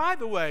saved, by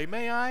the way,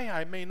 may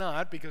I may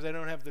not, because I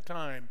don't have the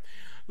time.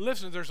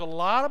 Listen, there's a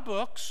lot of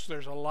books.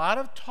 There's a lot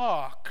of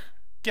talk.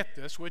 Get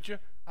this, would you?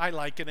 I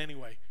like it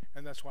anyway,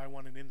 and that's why I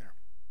want it in there.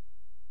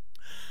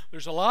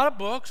 There's a lot of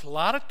books, a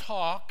lot of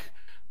talk,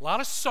 a lot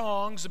of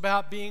songs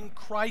about being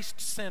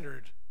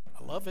Christ-centered.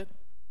 I love it.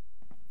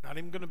 Not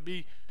even going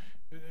to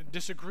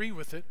disagree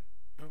with it.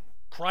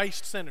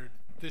 Christ-centered.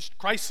 This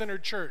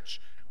Christ-centered church,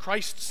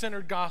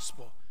 Christ-centered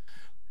gospel.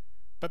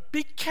 But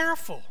be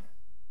careful.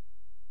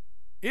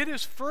 It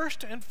is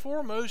first and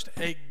foremost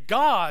a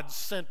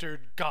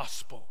God-centered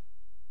gospel.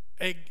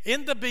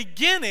 In the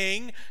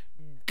beginning,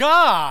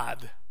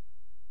 God.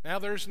 Now,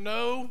 there's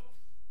no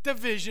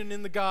division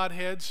in the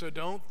Godhead, so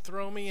don't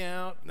throw me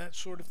out and that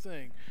sort of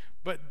thing.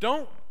 But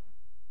don't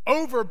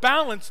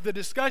overbalance the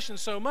discussion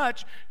so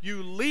much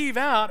you leave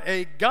out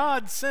a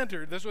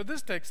God-centered, that's what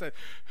this text says,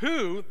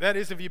 who, that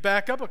is if you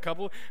back up a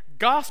couple,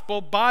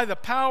 gospel by the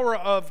power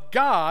of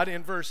God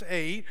in verse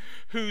 8,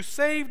 who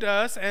saved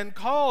us and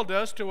called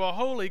us to a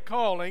holy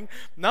calling,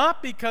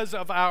 not because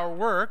of our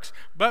works,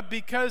 but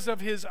because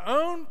of his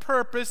own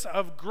purpose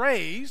of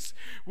grace,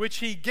 which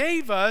he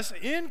gave us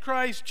in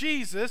Christ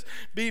Jesus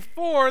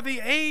before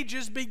the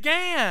ages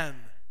began.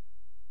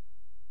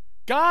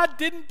 God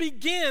didn't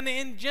begin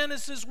in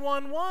Genesis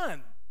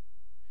 1:1.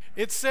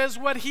 It says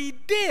what he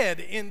did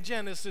in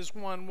Genesis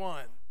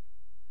 1:1.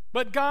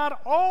 But God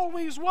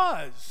always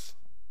was.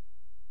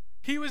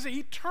 He was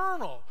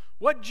eternal.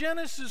 What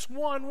Genesis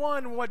 1:1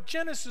 and what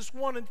Genesis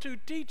 1 and 2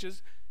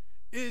 teaches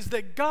is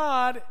that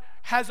God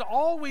has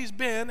always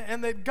been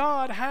and that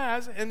God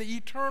has an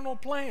eternal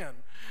plan.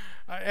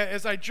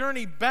 As I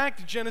journey back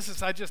to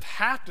Genesis, I just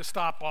have to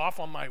stop off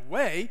on my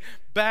way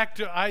back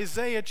to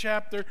Isaiah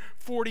chapter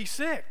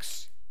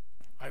 46.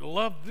 I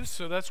love this,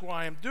 so that's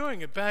why I'm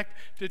doing it. Back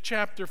to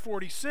chapter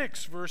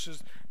 46,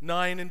 verses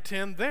 9 and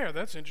 10 there.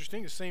 That's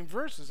interesting, the same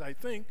verses, I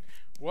think.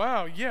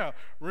 Wow, yeah.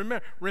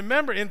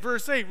 Remember in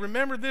verse 8,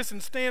 remember this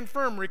and stand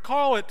firm.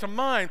 Recall it to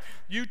mind,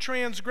 you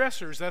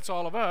transgressors. That's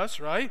all of us,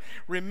 right?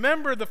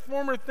 Remember the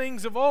former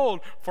things of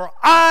old. For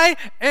I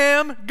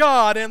am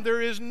God and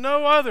there is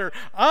no other.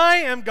 I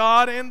am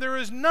God and there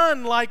is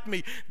none like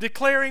me.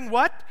 Declaring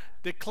what?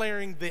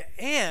 Declaring the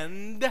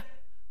end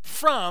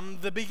from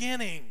the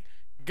beginning.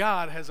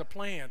 God has a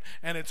plan,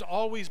 and it's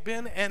always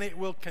been, and it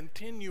will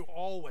continue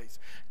always.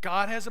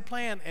 God has a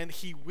plan, and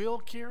he will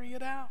carry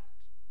it out.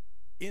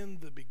 In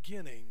the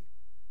beginning,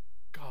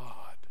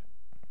 God.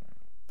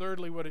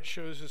 Thirdly, what it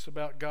shows us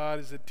about God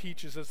is it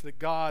teaches us that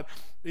God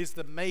is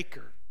the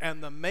maker,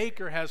 and the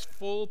maker has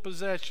full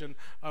possession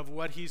of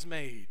what he's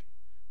made.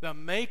 The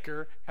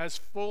maker has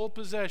full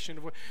possession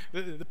of what,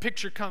 the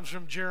picture comes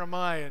from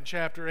Jeremiah in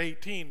chapter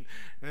 18.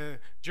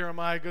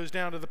 Jeremiah goes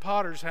down to the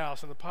potter's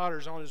house, and the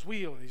potter's on his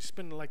wheel, and he's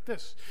spinning like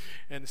this.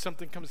 And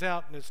something comes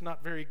out, and it's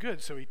not very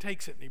good, so he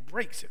takes it and he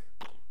breaks it.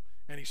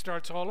 And he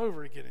starts all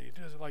over again, and he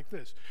does it like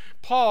this.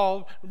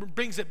 Paul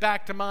brings it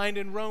back to mind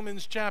in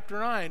Romans chapter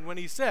 9 when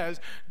he says,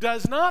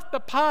 does not the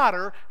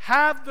potter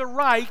have the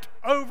right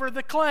over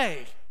the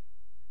clay?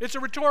 It's a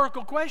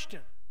rhetorical question.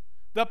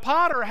 The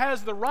potter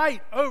has the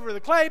right over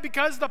the clay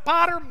because the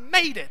potter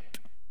made it.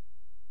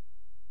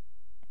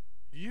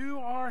 You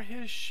are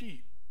his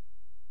sheep.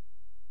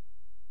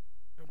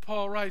 And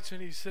Paul writes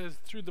and he says,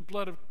 through the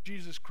blood of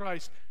Jesus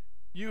Christ,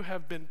 you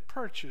have been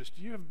purchased,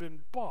 you have been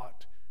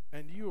bought,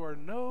 and you are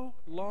no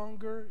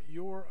longer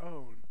your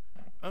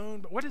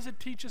own. What does it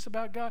teach us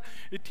about God?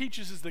 It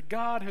teaches us that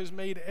God has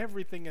made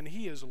everything and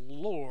he is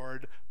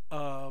Lord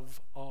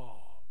of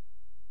all.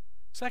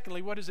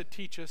 Secondly, what does it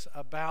teach us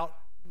about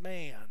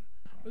man?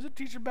 What does it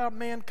teach about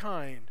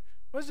mankind?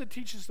 What does it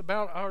teach us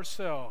about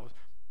ourselves?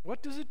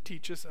 What does it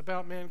teach us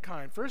about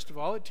mankind? First of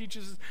all, it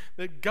teaches us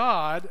that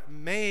God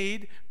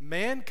made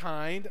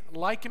mankind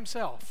like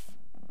himself.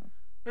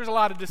 There's a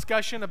lot of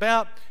discussion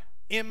about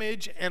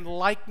image and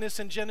likeness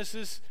in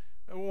Genesis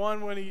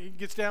 1 when he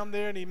gets down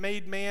there and he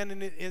made man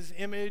in his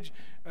image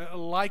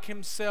like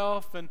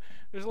himself, and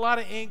there's a lot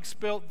of ink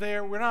spilt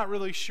there. We're not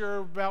really sure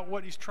about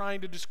what he's trying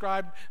to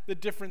describe, the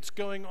difference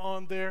going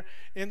on there.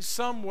 In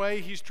some way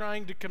he's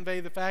trying to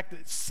convey the fact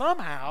that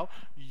somehow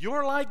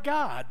you're like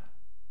God.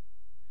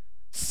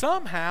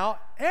 Somehow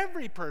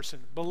every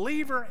person,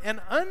 believer and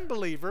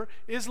unbeliever,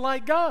 is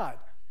like God.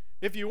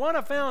 If you want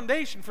a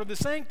foundation for the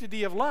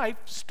sanctity of life,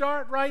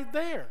 start right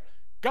there.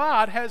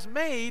 God has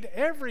made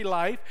every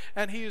life,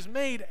 and he has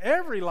made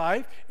every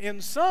life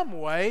in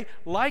some way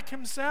like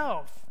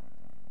himself.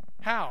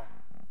 How?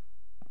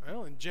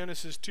 Well, in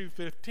Genesis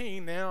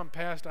 2:15, now I'm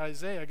past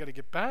Isaiah, I got to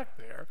get back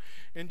there.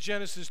 In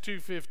Genesis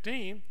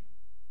 2:15,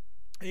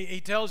 he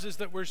tells us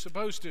that we're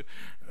supposed to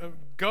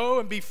go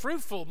and be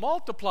fruitful,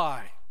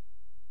 multiply.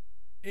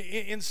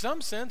 In some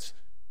sense,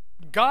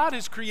 God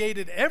has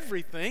created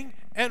everything,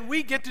 and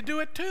we get to do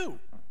it too.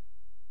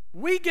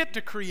 We get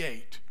to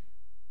create.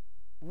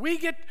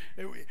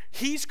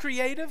 He's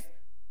creative,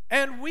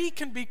 and we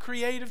can be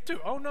creative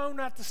too. Oh no,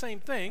 not the same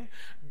thing.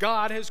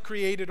 God has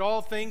created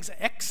all things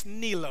ex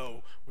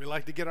nihilo. We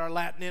like to get our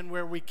Latin in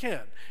where we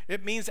can.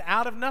 It means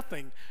out of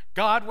nothing.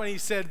 God, when he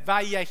said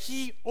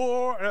vayahi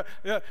or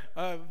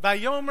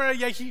vayomer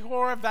yahi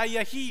or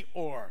vayahi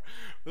or,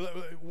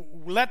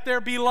 let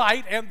there be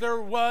light, and there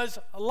was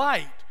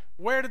light.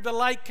 Where did the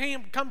light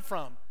come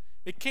from?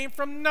 It came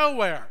from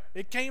nowhere.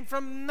 It came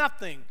from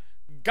nothing.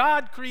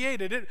 God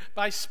created it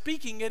by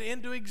speaking it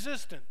into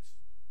existence.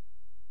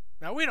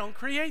 Now, we don't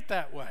create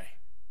that way.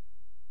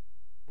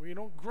 We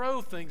don't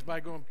grow things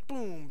by going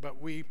boom,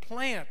 but we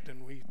plant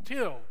and we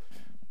till.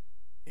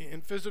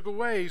 In physical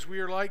ways, we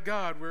are like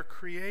God. We're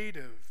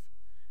creative.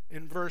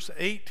 In verse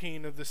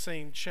 18 of the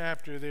same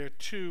chapter there,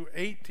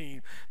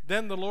 2:18,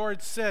 then the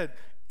Lord said,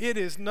 it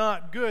is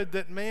not good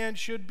that man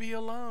should be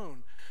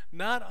alone.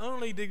 Not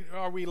only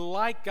are we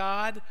like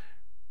God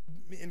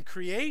in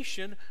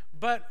creation,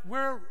 but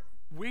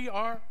we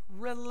are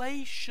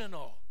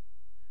relational.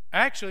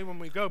 Actually, when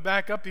we go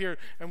back up here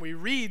and we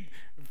read,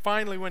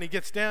 finally when he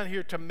gets down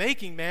here to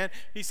making man,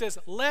 he says,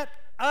 let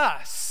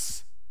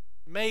us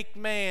make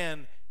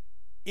man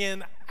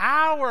in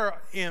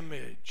our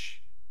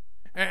image.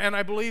 And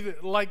I believe,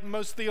 like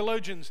most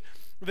theologians,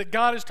 that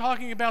God is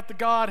talking about the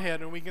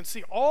Godhead, and we can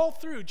see all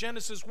through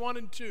Genesis 1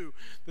 and 2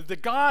 that the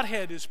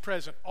Godhead is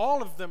present.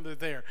 All of them are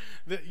there.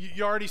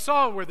 You already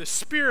saw where the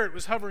Spirit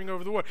was hovering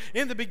over the water.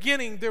 In the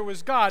beginning there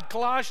was God.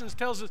 Colossians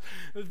tells us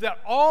that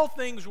all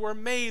things were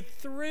made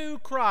through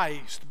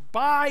Christ,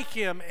 by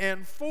Him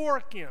and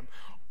for Him.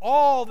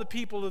 All the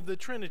people of the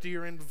Trinity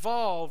are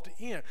involved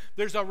in.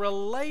 There's a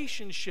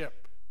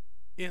relationship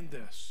in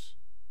this.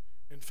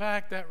 In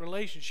fact, that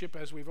relationship,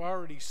 as we've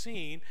already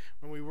seen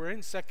when we were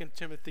in 2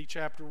 Timothy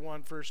chapter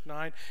 1, verse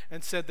 9,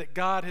 and said that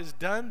God has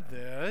done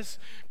this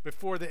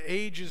before the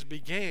ages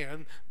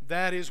began,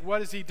 that is, what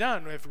has He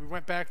done? If we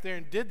went back there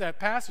and did that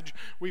passage,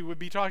 we would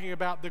be talking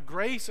about the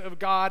grace of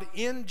God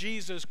in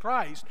Jesus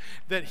Christ,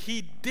 that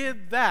He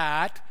did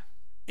that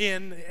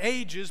in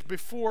ages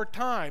before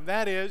time.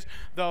 That is,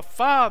 the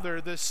Father,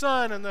 the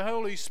Son, and the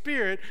Holy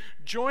Spirit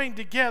joined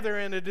together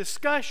in a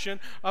discussion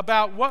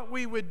about what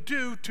we would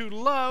do to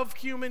love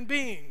human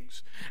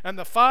beings. And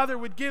the Father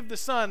would give the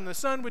Son, and the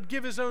Son would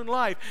give His own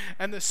life,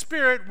 and the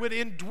Spirit would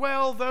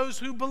indwell those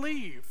who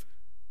believe.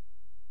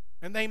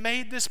 And they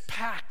made this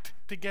pact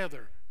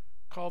together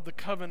called the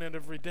covenant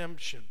of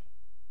redemption.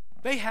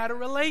 They had a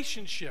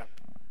relationship.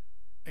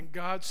 And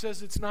God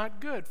says it's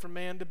not good for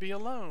man to be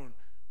alone.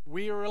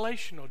 We are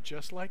relational,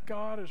 just like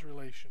God is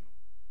relational.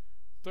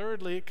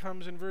 Thirdly, it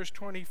comes in verse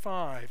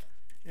 25.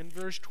 In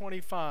verse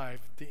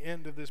 25, the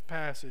end of this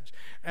passage.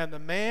 And the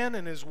man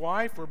and his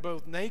wife were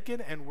both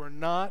naked and were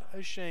not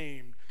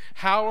ashamed.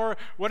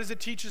 What does it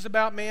teach us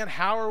about man?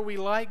 How are we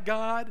like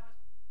God?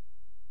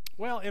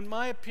 Well, in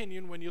my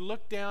opinion, when you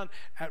look down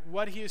at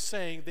what he is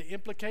saying, the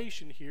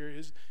implication here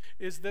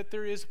is that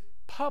there is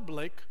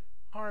public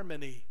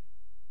harmony.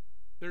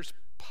 There's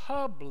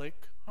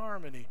public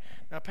harmony.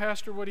 Now,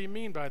 Pastor, what do you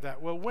mean by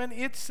that? Well, when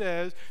it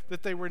says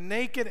that they were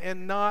naked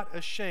and not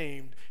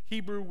ashamed,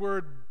 Hebrew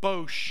word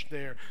bosh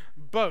there,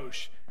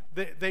 bosh,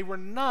 they were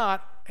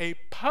not a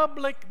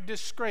public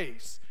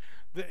disgrace,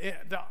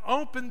 the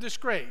open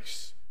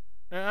disgrace.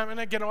 I'm going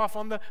to get off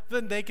on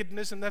the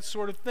nakedness and that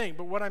sort of thing,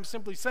 but what I'm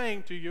simply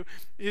saying to you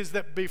is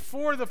that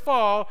before the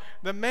fall,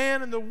 the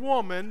man and the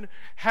woman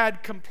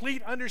had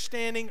complete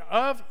understanding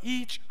of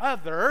each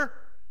other,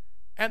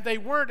 and they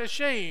weren't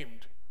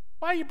ashamed.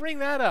 Why do you bring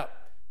that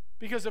up?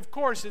 Because, of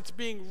course, it's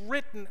being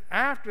written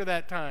after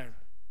that time.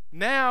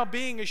 Now,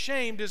 being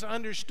ashamed is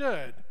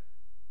understood,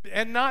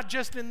 and not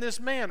just in this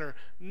manner.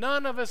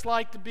 None of us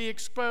like to be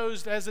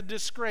exposed as a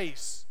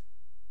disgrace.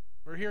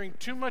 We're hearing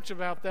too much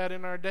about that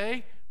in our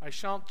day. I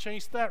shan't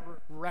chase that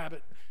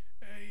rabbit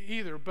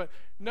either, but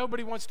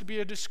nobody wants to be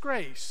a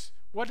disgrace.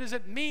 What does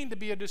it mean to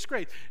be a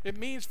disgrace? It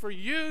means for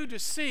you to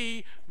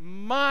see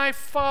my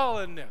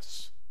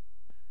fallenness.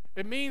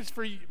 It means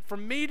for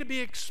me to be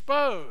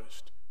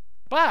exposed.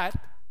 But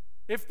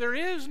if there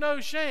is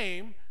no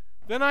shame,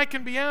 then I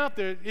can be out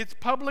there. It's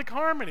public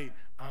harmony.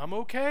 I'm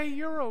okay,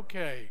 you're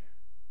okay.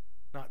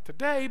 Not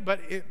today, but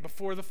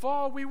before the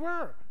fall we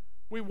were.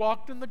 We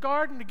walked in the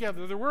garden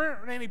together. There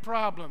weren't any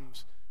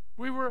problems.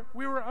 We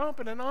were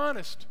open and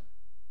honest.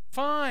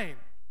 Fine.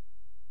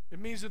 It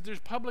means that there's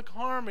public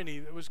harmony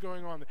that was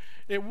going on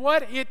there.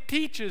 What it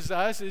teaches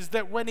us is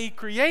that when He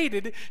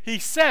created, He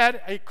said,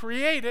 I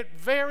created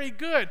very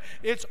good.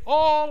 It's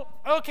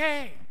all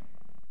okay.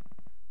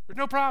 There's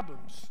no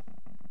problems.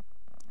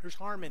 There's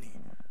harmony.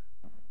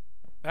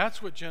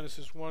 That's what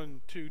Genesis 1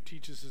 and 2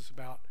 teaches us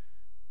about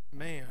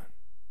man.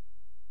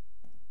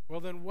 Well,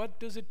 then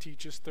what does it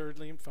teach us,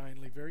 thirdly and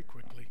finally, very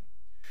quickly?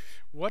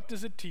 What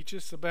does it teach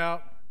us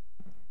about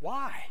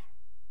why?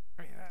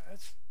 I mean,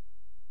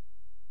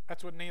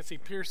 that's what Nancy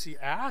Piercy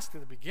asked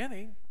at the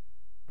beginning.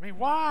 I mean,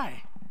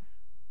 why?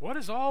 What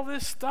is all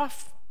this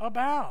stuff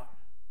about?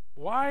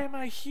 Why am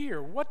I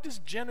here? What does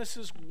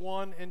Genesis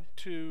 1 and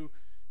 2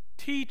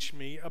 teach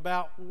me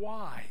about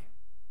why?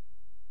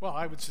 Well,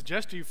 I would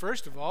suggest to you,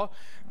 first of all,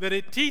 that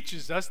it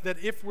teaches us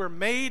that if we're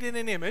made in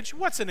an image,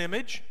 what's an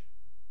image?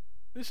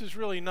 This is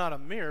really not a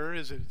mirror,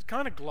 is it? It's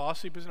kind of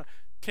glossy, but it's not.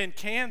 Tin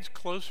cans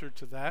closer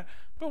to that.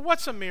 But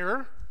what's a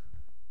mirror?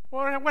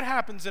 Well, what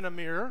happens in a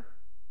mirror?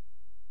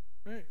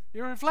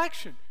 Your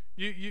reflection.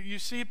 You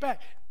see it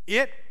back.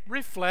 It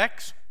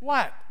reflects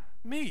what?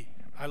 Me.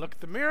 I look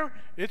at the mirror,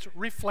 it's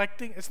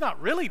reflecting. It's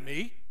not really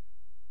me,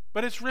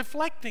 but it's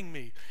reflecting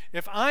me.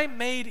 If I'm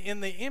made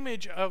in the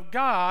image of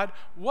God,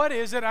 what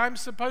is it I'm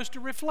supposed to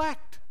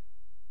reflect?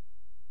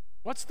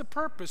 What's the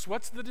purpose?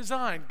 What's the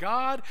design?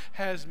 God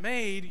has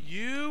made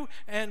you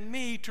and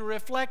me to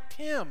reflect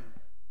Him.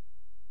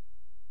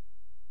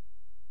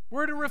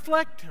 We're to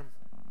reflect Him.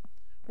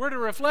 We're to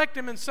reflect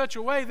Him in such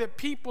a way that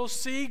people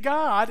see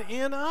God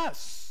in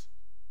us.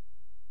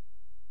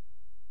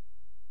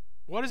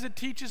 What does it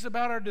teach us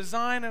about our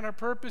design and our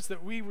purpose?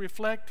 That we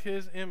reflect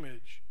His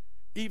image.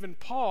 Even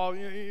Paul,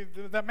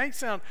 that may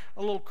sound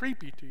a little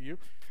creepy to you.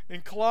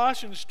 In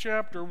Colossians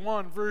chapter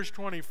 1, verse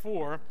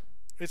 24,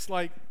 it's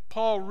like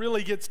Paul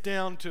really gets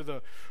down to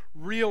the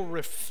real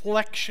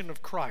reflection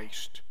of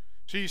Christ.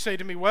 So you say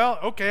to me, well,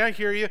 okay, I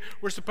hear you.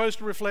 We're supposed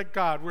to reflect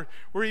God.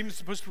 We're even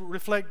supposed to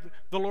reflect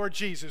the Lord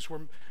Jesus.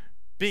 We're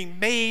being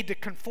made to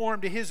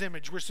conform to His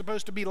image. We're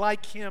supposed to be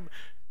like Him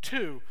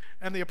too.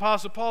 And the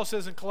Apostle Paul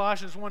says in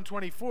Colossians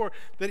 1:24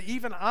 that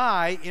even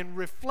I, in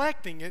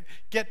reflecting it,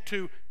 get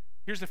to,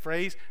 here's the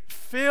phrase,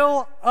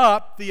 fill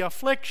up the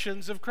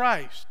afflictions of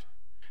Christ.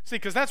 See,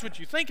 because that's what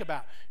you think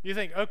about. You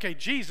think, okay,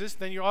 Jesus,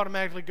 then you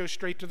automatically go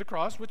straight to the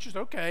cross, which is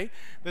okay,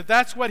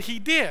 that's what He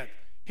did.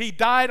 He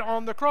died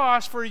on the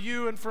cross for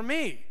you and for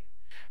me.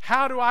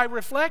 How do I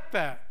reflect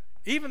that?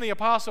 Even the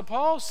Apostle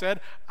Paul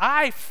said,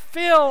 I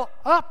fill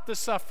up the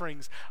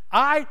sufferings.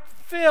 I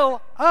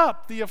fill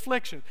up the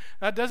affliction.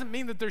 That doesn't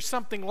mean that there's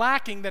something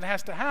lacking that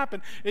has to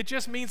happen. It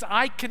just means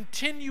I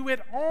continue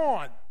it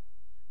on.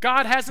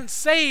 God hasn't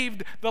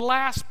saved the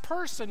last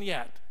person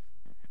yet.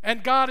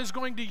 And God is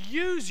going to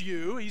use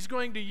you, He's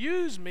going to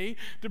use me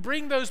to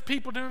bring those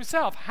people to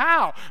Himself.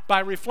 How? By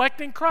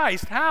reflecting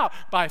Christ. How?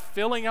 By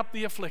filling up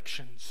the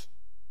afflictions.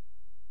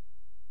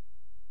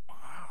 Wow.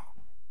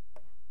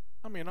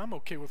 I mean, I'm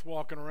okay with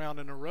walking around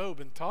in a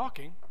robe and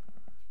talking.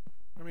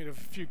 I mean, if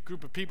a few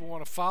group of people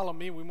want to follow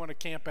me, we want to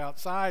camp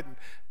outside and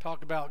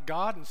talk about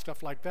God and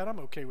stuff like that, I'm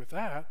okay with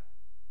that.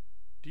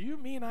 Do you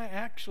mean I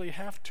actually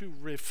have to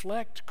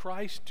reflect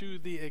Christ to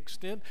the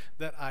extent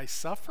that I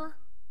suffer?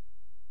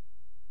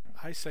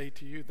 I say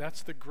to you,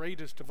 that's the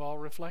greatest of all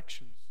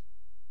reflections.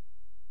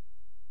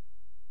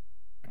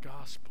 The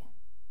gospel.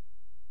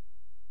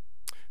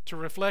 To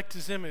reflect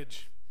His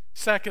image.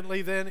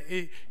 Secondly, then,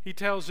 he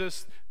tells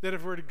us that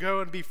if we're to go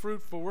and be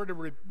fruitful, we're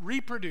to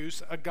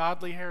reproduce a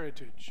godly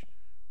heritage.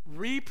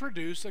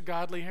 Reproduce a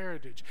godly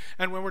heritage.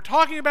 And when we're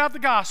talking about the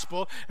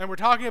gospel, and we're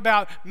talking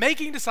about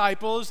making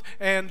disciples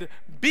and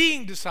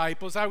being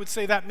disciples, I would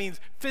say that means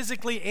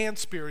physically and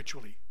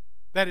spiritually.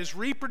 That is,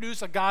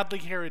 reproduce a godly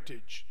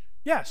heritage.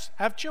 Yes,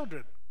 have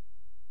children.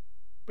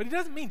 But He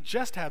doesn't mean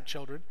just have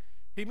children.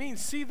 He means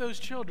see those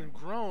children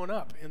growing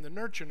up in the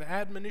nurture and the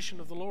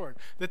admonition of the Lord,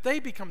 that they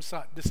become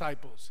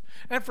disciples.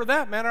 And for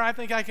that matter, I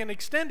think I can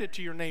extend it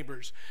to your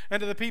neighbors and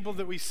to the people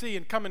that we see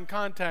and come in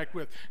contact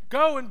with.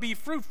 Go and be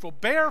fruitful.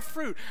 Bear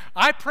fruit.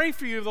 I pray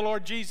for you, the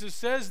Lord Jesus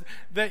says,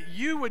 that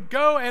you would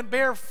go and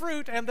bear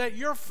fruit and that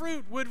your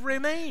fruit would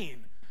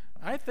remain.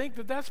 I think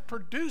that that's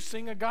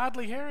producing a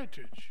godly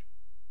heritage.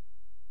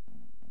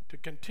 To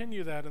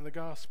continue that in the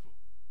gospel.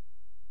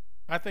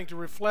 I think to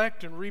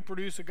reflect and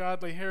reproduce a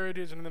godly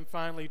heritage, and then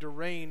finally to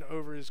reign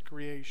over His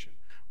creation.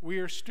 We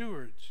are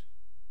stewards.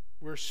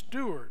 We're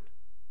steward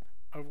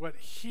of what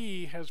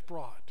He has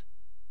brought.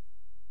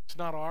 It's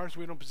not ours.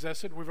 We don't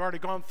possess it. We've already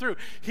gone through.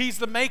 He's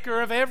the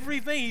maker of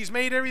everything. He's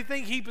made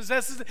everything. He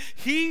possesses it.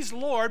 He's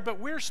Lord, but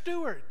we're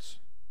stewards.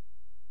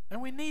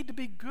 And we need to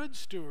be good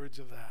stewards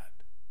of that.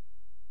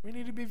 We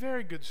need to be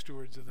very good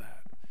stewards of that.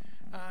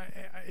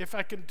 If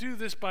I can do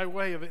this by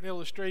way of an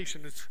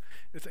illustration,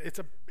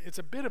 it's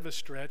a bit of a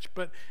stretch,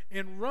 but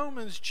in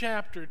Romans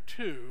chapter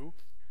 2,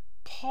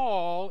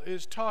 Paul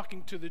is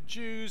talking to the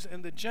Jews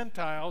and the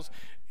Gentiles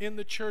in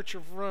the church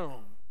of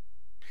Rome.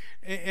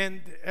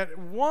 And at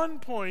one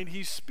point,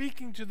 he's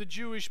speaking to the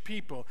Jewish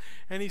people,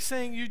 and he's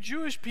saying, you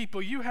Jewish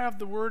people, you have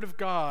the Word of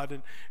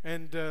God,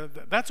 and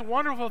that's a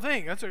wonderful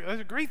thing. That's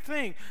a great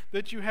thing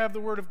that you have the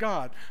Word of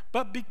God.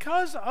 But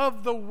because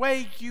of the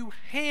way you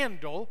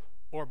handle,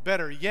 or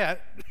better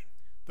yet,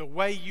 the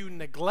way you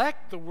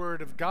neglect the Word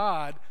of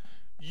God,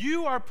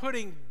 you are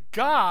putting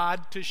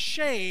God to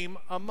shame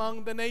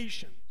among the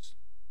nations.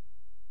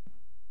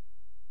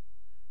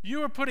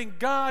 You are putting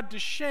God to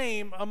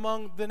shame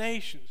among the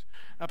nations.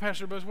 Now,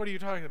 Pastor Buzz, what are you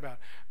talking about?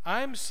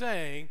 I'm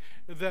saying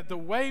that the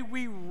way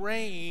we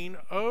reign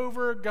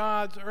over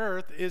God's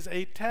earth is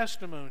a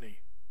testimony.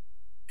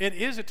 It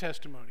is a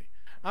testimony.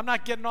 I'm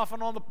not getting off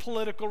on all the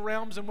political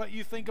realms and what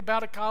you think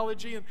about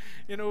ecology and,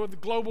 the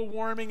global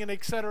warming and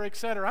et cetera, et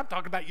cetera. I'm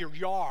talking about your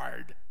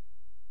yard.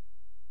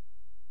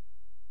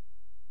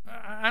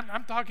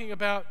 I'm talking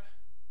about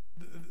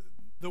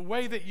the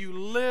way that you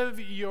live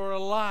your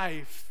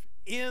life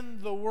in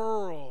the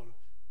world.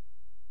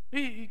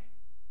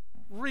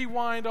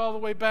 Rewind all the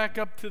way back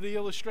up to the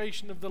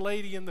illustration of the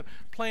lady in the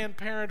Planned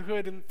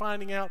Parenthood and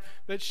finding out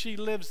that she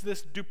lives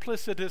this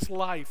duplicitous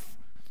life.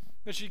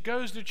 That she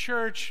goes to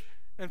church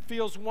and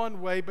feels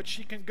one way, but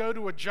she can go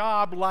to a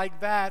job like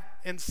that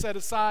and set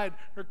aside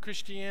her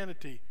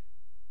Christianity.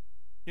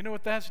 You know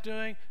what that's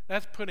doing?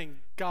 That's putting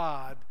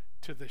God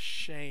to the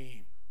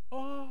shame.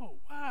 Oh,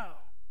 wow.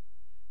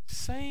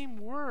 Same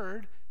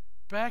word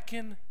back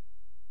in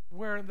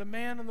where the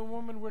man and the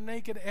woman were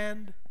naked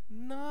and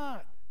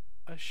not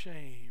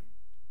ashamed.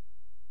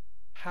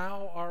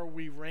 How are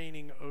we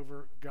reigning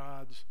over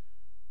God's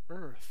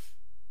earth?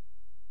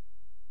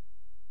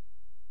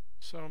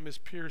 So Ms.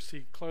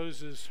 Piercy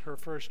closes her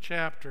first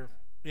chapter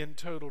in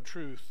total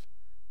truth.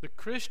 The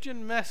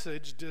Christian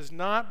message does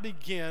not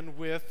begin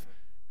with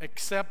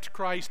accept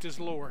Christ as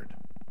Lord.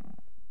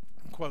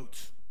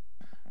 Quotes.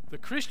 The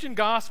Christian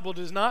gospel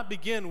does not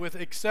begin with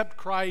accept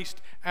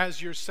Christ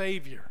as your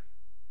Savior.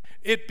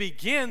 It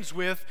begins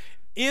with,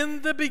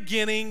 in the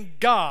beginning,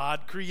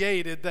 God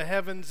created the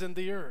heavens and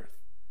the earth.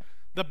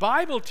 The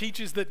Bible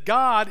teaches that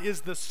God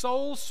is the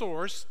sole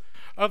source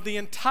of the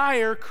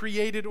entire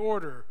created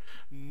order.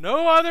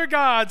 No other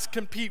gods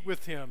compete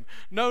with him.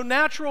 No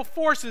natural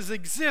forces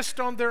exist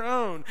on their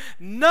own.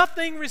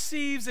 Nothing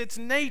receives its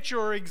nature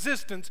or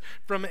existence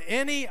from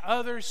any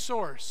other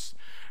source.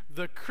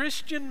 The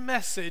Christian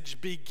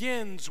message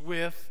begins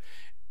with,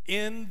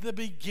 in the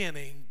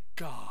beginning,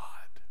 God.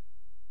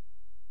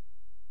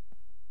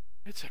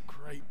 It's a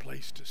great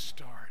place to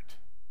start.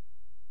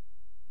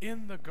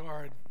 In the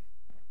garden,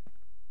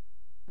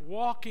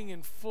 walking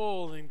in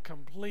full and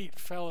complete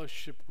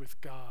fellowship with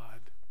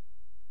God,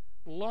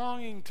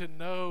 longing to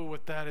know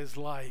what that is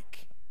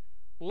like,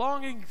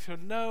 longing to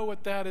know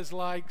what that is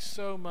like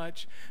so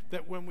much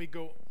that when we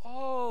go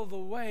all the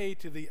way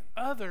to the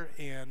other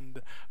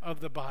end of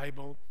the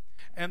Bible,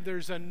 and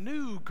there's a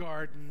new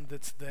garden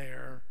that's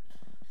there,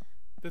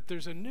 that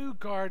there's a new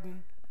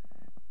garden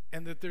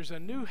and that there's a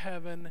new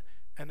heaven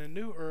and a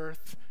new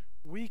earth,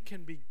 we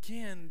can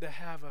begin to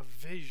have a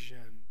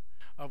vision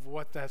of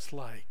what that's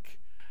like,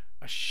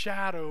 a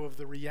shadow of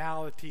the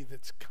reality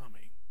that's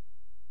coming.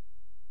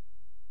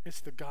 It's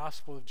the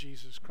gospel of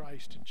Jesus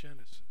Christ in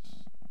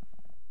Genesis.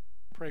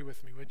 Pray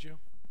with me, would you?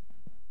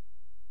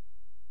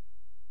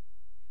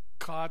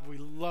 God, we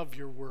love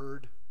your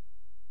word.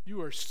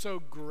 You are so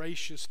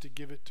gracious to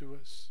give it to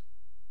us.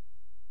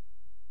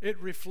 It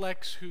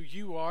reflects who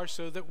you are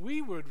so that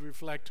we would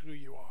reflect who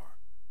you are.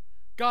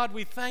 God,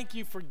 we thank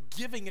you for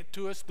giving it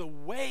to us the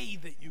way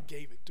that you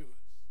gave it to us.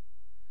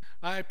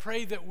 I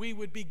pray that we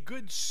would be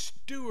good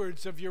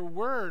stewards of your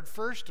word,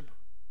 first of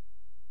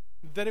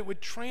all, that it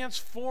would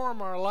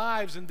transform our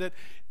lives, and that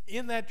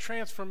in that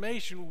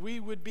transformation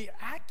we would be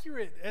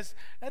accurate,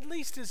 at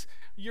least as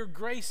your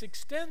grace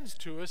extends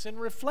to us in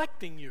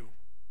reflecting you.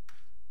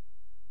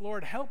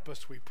 Lord, help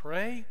us, we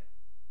pray,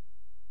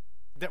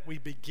 that we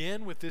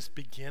begin with this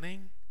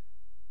beginning,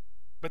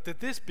 but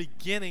that this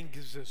beginning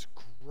gives us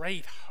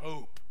great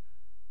hope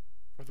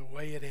for the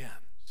way it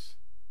ends.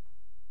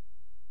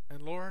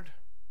 And Lord,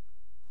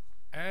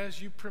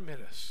 as you permit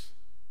us,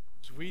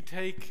 as we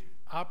take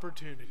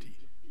opportunity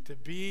to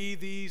be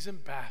these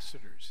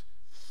ambassadors,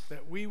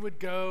 that we would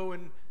go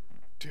and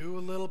do a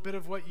little bit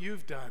of what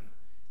you've done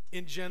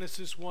in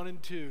Genesis 1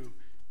 and 2.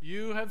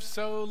 You have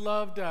so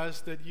loved us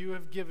that you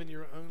have given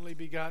your only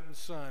begotten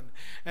Son.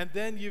 And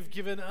then you've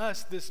given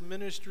us this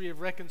ministry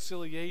of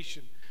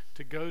reconciliation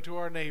to go to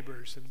our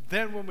neighbors. And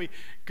then when we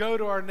go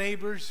to our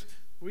neighbors,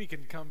 we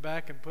can come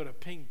back and put a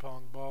ping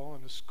pong ball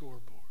on a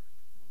scoreboard.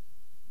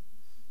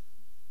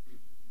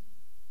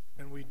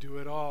 And we do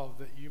it all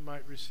that you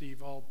might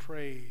receive all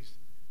praise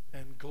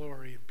and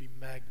glory and be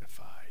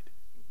magnified.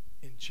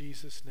 In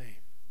Jesus'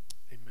 name,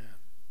 amen.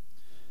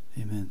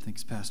 Amen.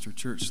 Thanks, Pastor.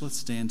 Church, let's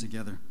stand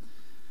together.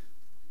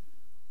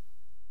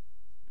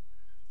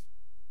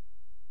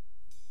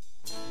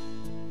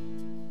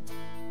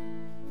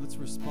 Let's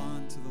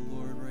respond to the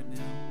Lord right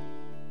now.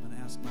 I'm going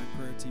to ask my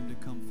prayer team to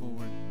come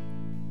forward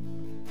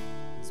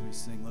as we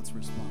sing. Let's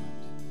respond.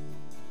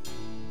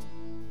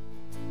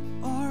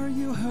 Are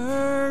you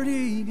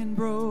hurting and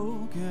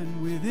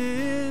broken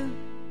within?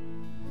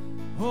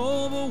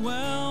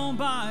 Overwhelmed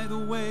by the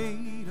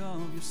weight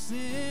of your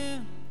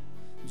sin?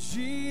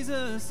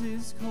 Jesus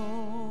is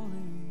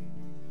calling.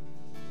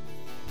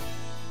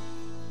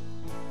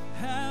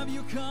 Have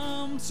you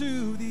come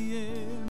to the end?